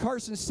in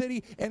Carson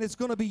City, and it's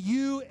going to be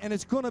you and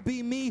it's going to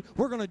be me.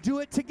 We're going to do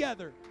it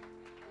together.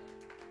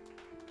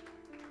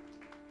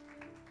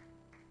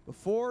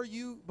 Before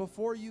you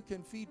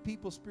can feed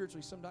people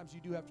spiritually, sometimes you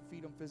do have to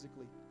feed them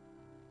physically.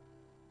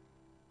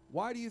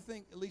 Why do you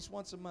think at least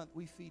once a month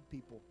we feed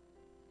people?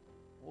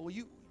 Well,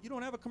 you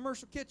don't have a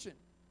commercial kitchen.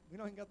 We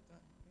don't even got the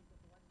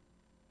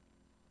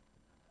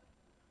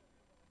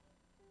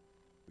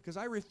because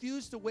I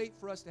refuse to wait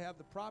for us to have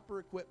the proper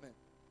equipment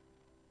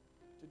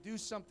to do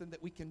something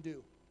that we can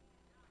do.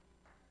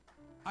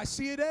 I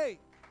see a day.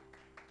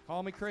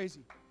 Call me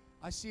crazy.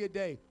 I see a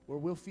day where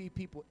we'll feed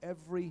people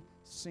every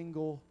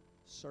single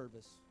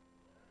service.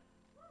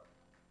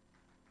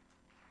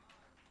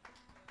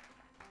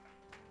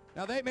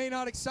 Now, that may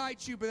not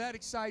excite you, but that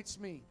excites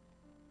me,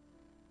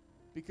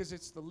 because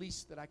it's the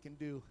least that I can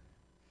do.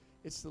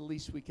 It's the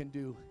least we can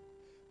do.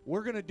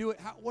 We're going to do it.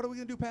 What are we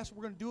going to do, Pastor?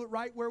 We're going to do it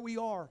right where we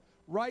are,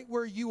 right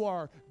where you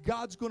are.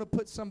 God's going to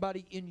put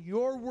somebody in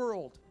your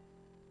world,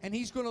 and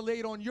He's going to lay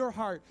it on your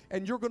heart,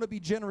 and you're going to be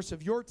generous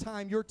of your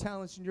time, your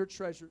talents, and your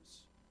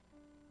treasures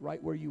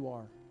right where you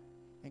are.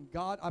 And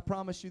God, I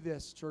promise you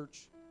this,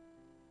 church,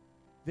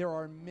 there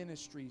are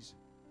ministries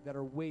that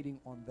are waiting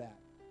on that.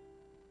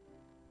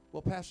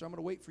 Well, Pastor, I'm going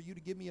to wait for you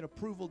to give me an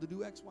approval to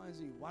do X, Y, and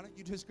Z. Why don't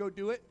you just go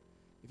do it?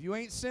 If you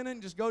ain't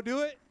sinning, just go do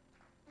it.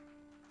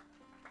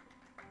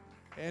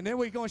 And then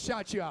we're going to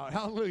shout you out.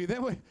 Hallelujah.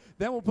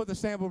 Then we'll put the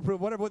stamp of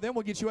approval, whatever. Then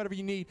we'll get you whatever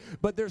you need.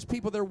 But there's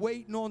people, they're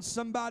waiting on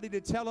somebody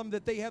to tell them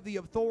that they have the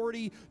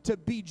authority to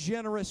be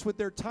generous with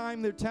their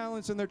time, their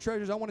talents, and their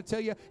treasures. I want to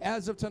tell you,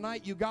 as of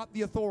tonight, you got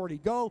the authority.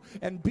 Go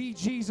and be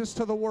Jesus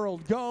to the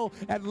world. Go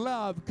and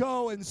love.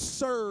 Go and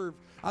serve.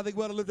 I think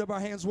we ought to lift up our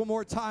hands one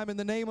more time in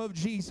the name of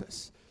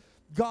Jesus.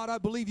 God, I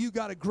believe you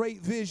got a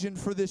great vision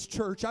for this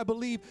church. I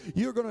believe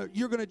you're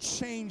gonna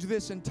change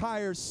this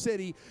entire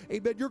city.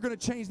 Amen. You're gonna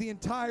change the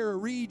entire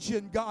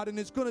region, God, and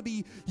it's gonna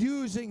be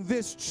using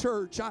this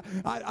church.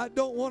 I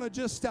don't want to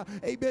just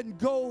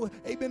go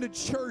to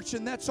church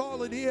and that's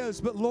all it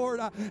is. But Lord,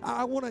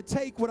 I want to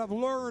take what I've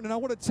learned, and I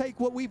want to take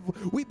what we've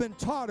been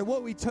taught and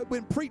what we've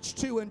been preached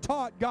to and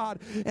taught, God,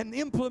 and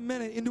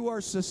implement it into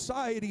our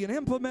society, and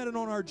implement it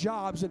on our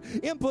jobs,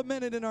 and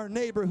implement it in our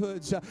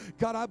neighborhoods.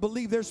 God, I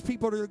believe there's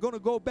people that are going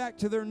to go back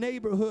to their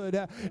neighborhood,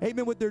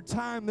 amen, with their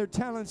time, their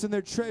talents, and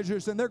their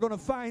treasures, and they're going to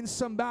find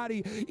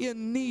somebody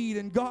in need,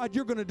 and God,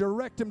 you're going to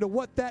direct them to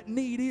what that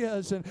need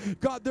is, and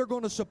God, they're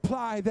going to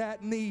supply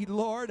that need,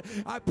 Lord.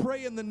 I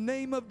pray in the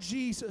name of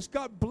Jesus,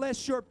 God,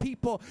 bless your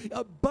people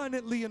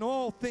abundantly in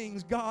all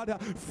things, God,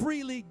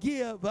 freely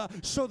give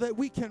so that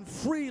we can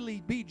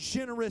freely be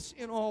generous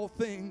in all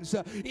things.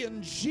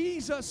 In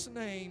Jesus'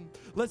 name,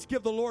 let's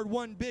give the Lord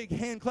one big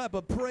hand clap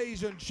of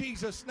praise in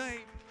Jesus' name.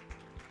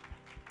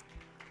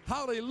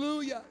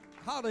 Hallelujah.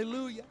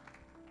 Hallelujah.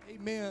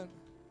 Amen.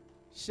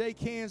 Shake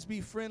hands, be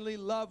friendly,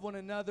 love one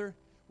another.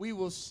 We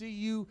will see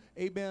you,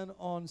 amen,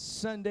 on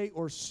Sunday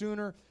or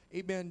sooner.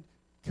 Amen.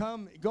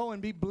 Go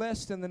and be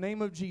blessed in the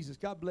name of Jesus.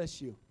 God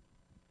bless you.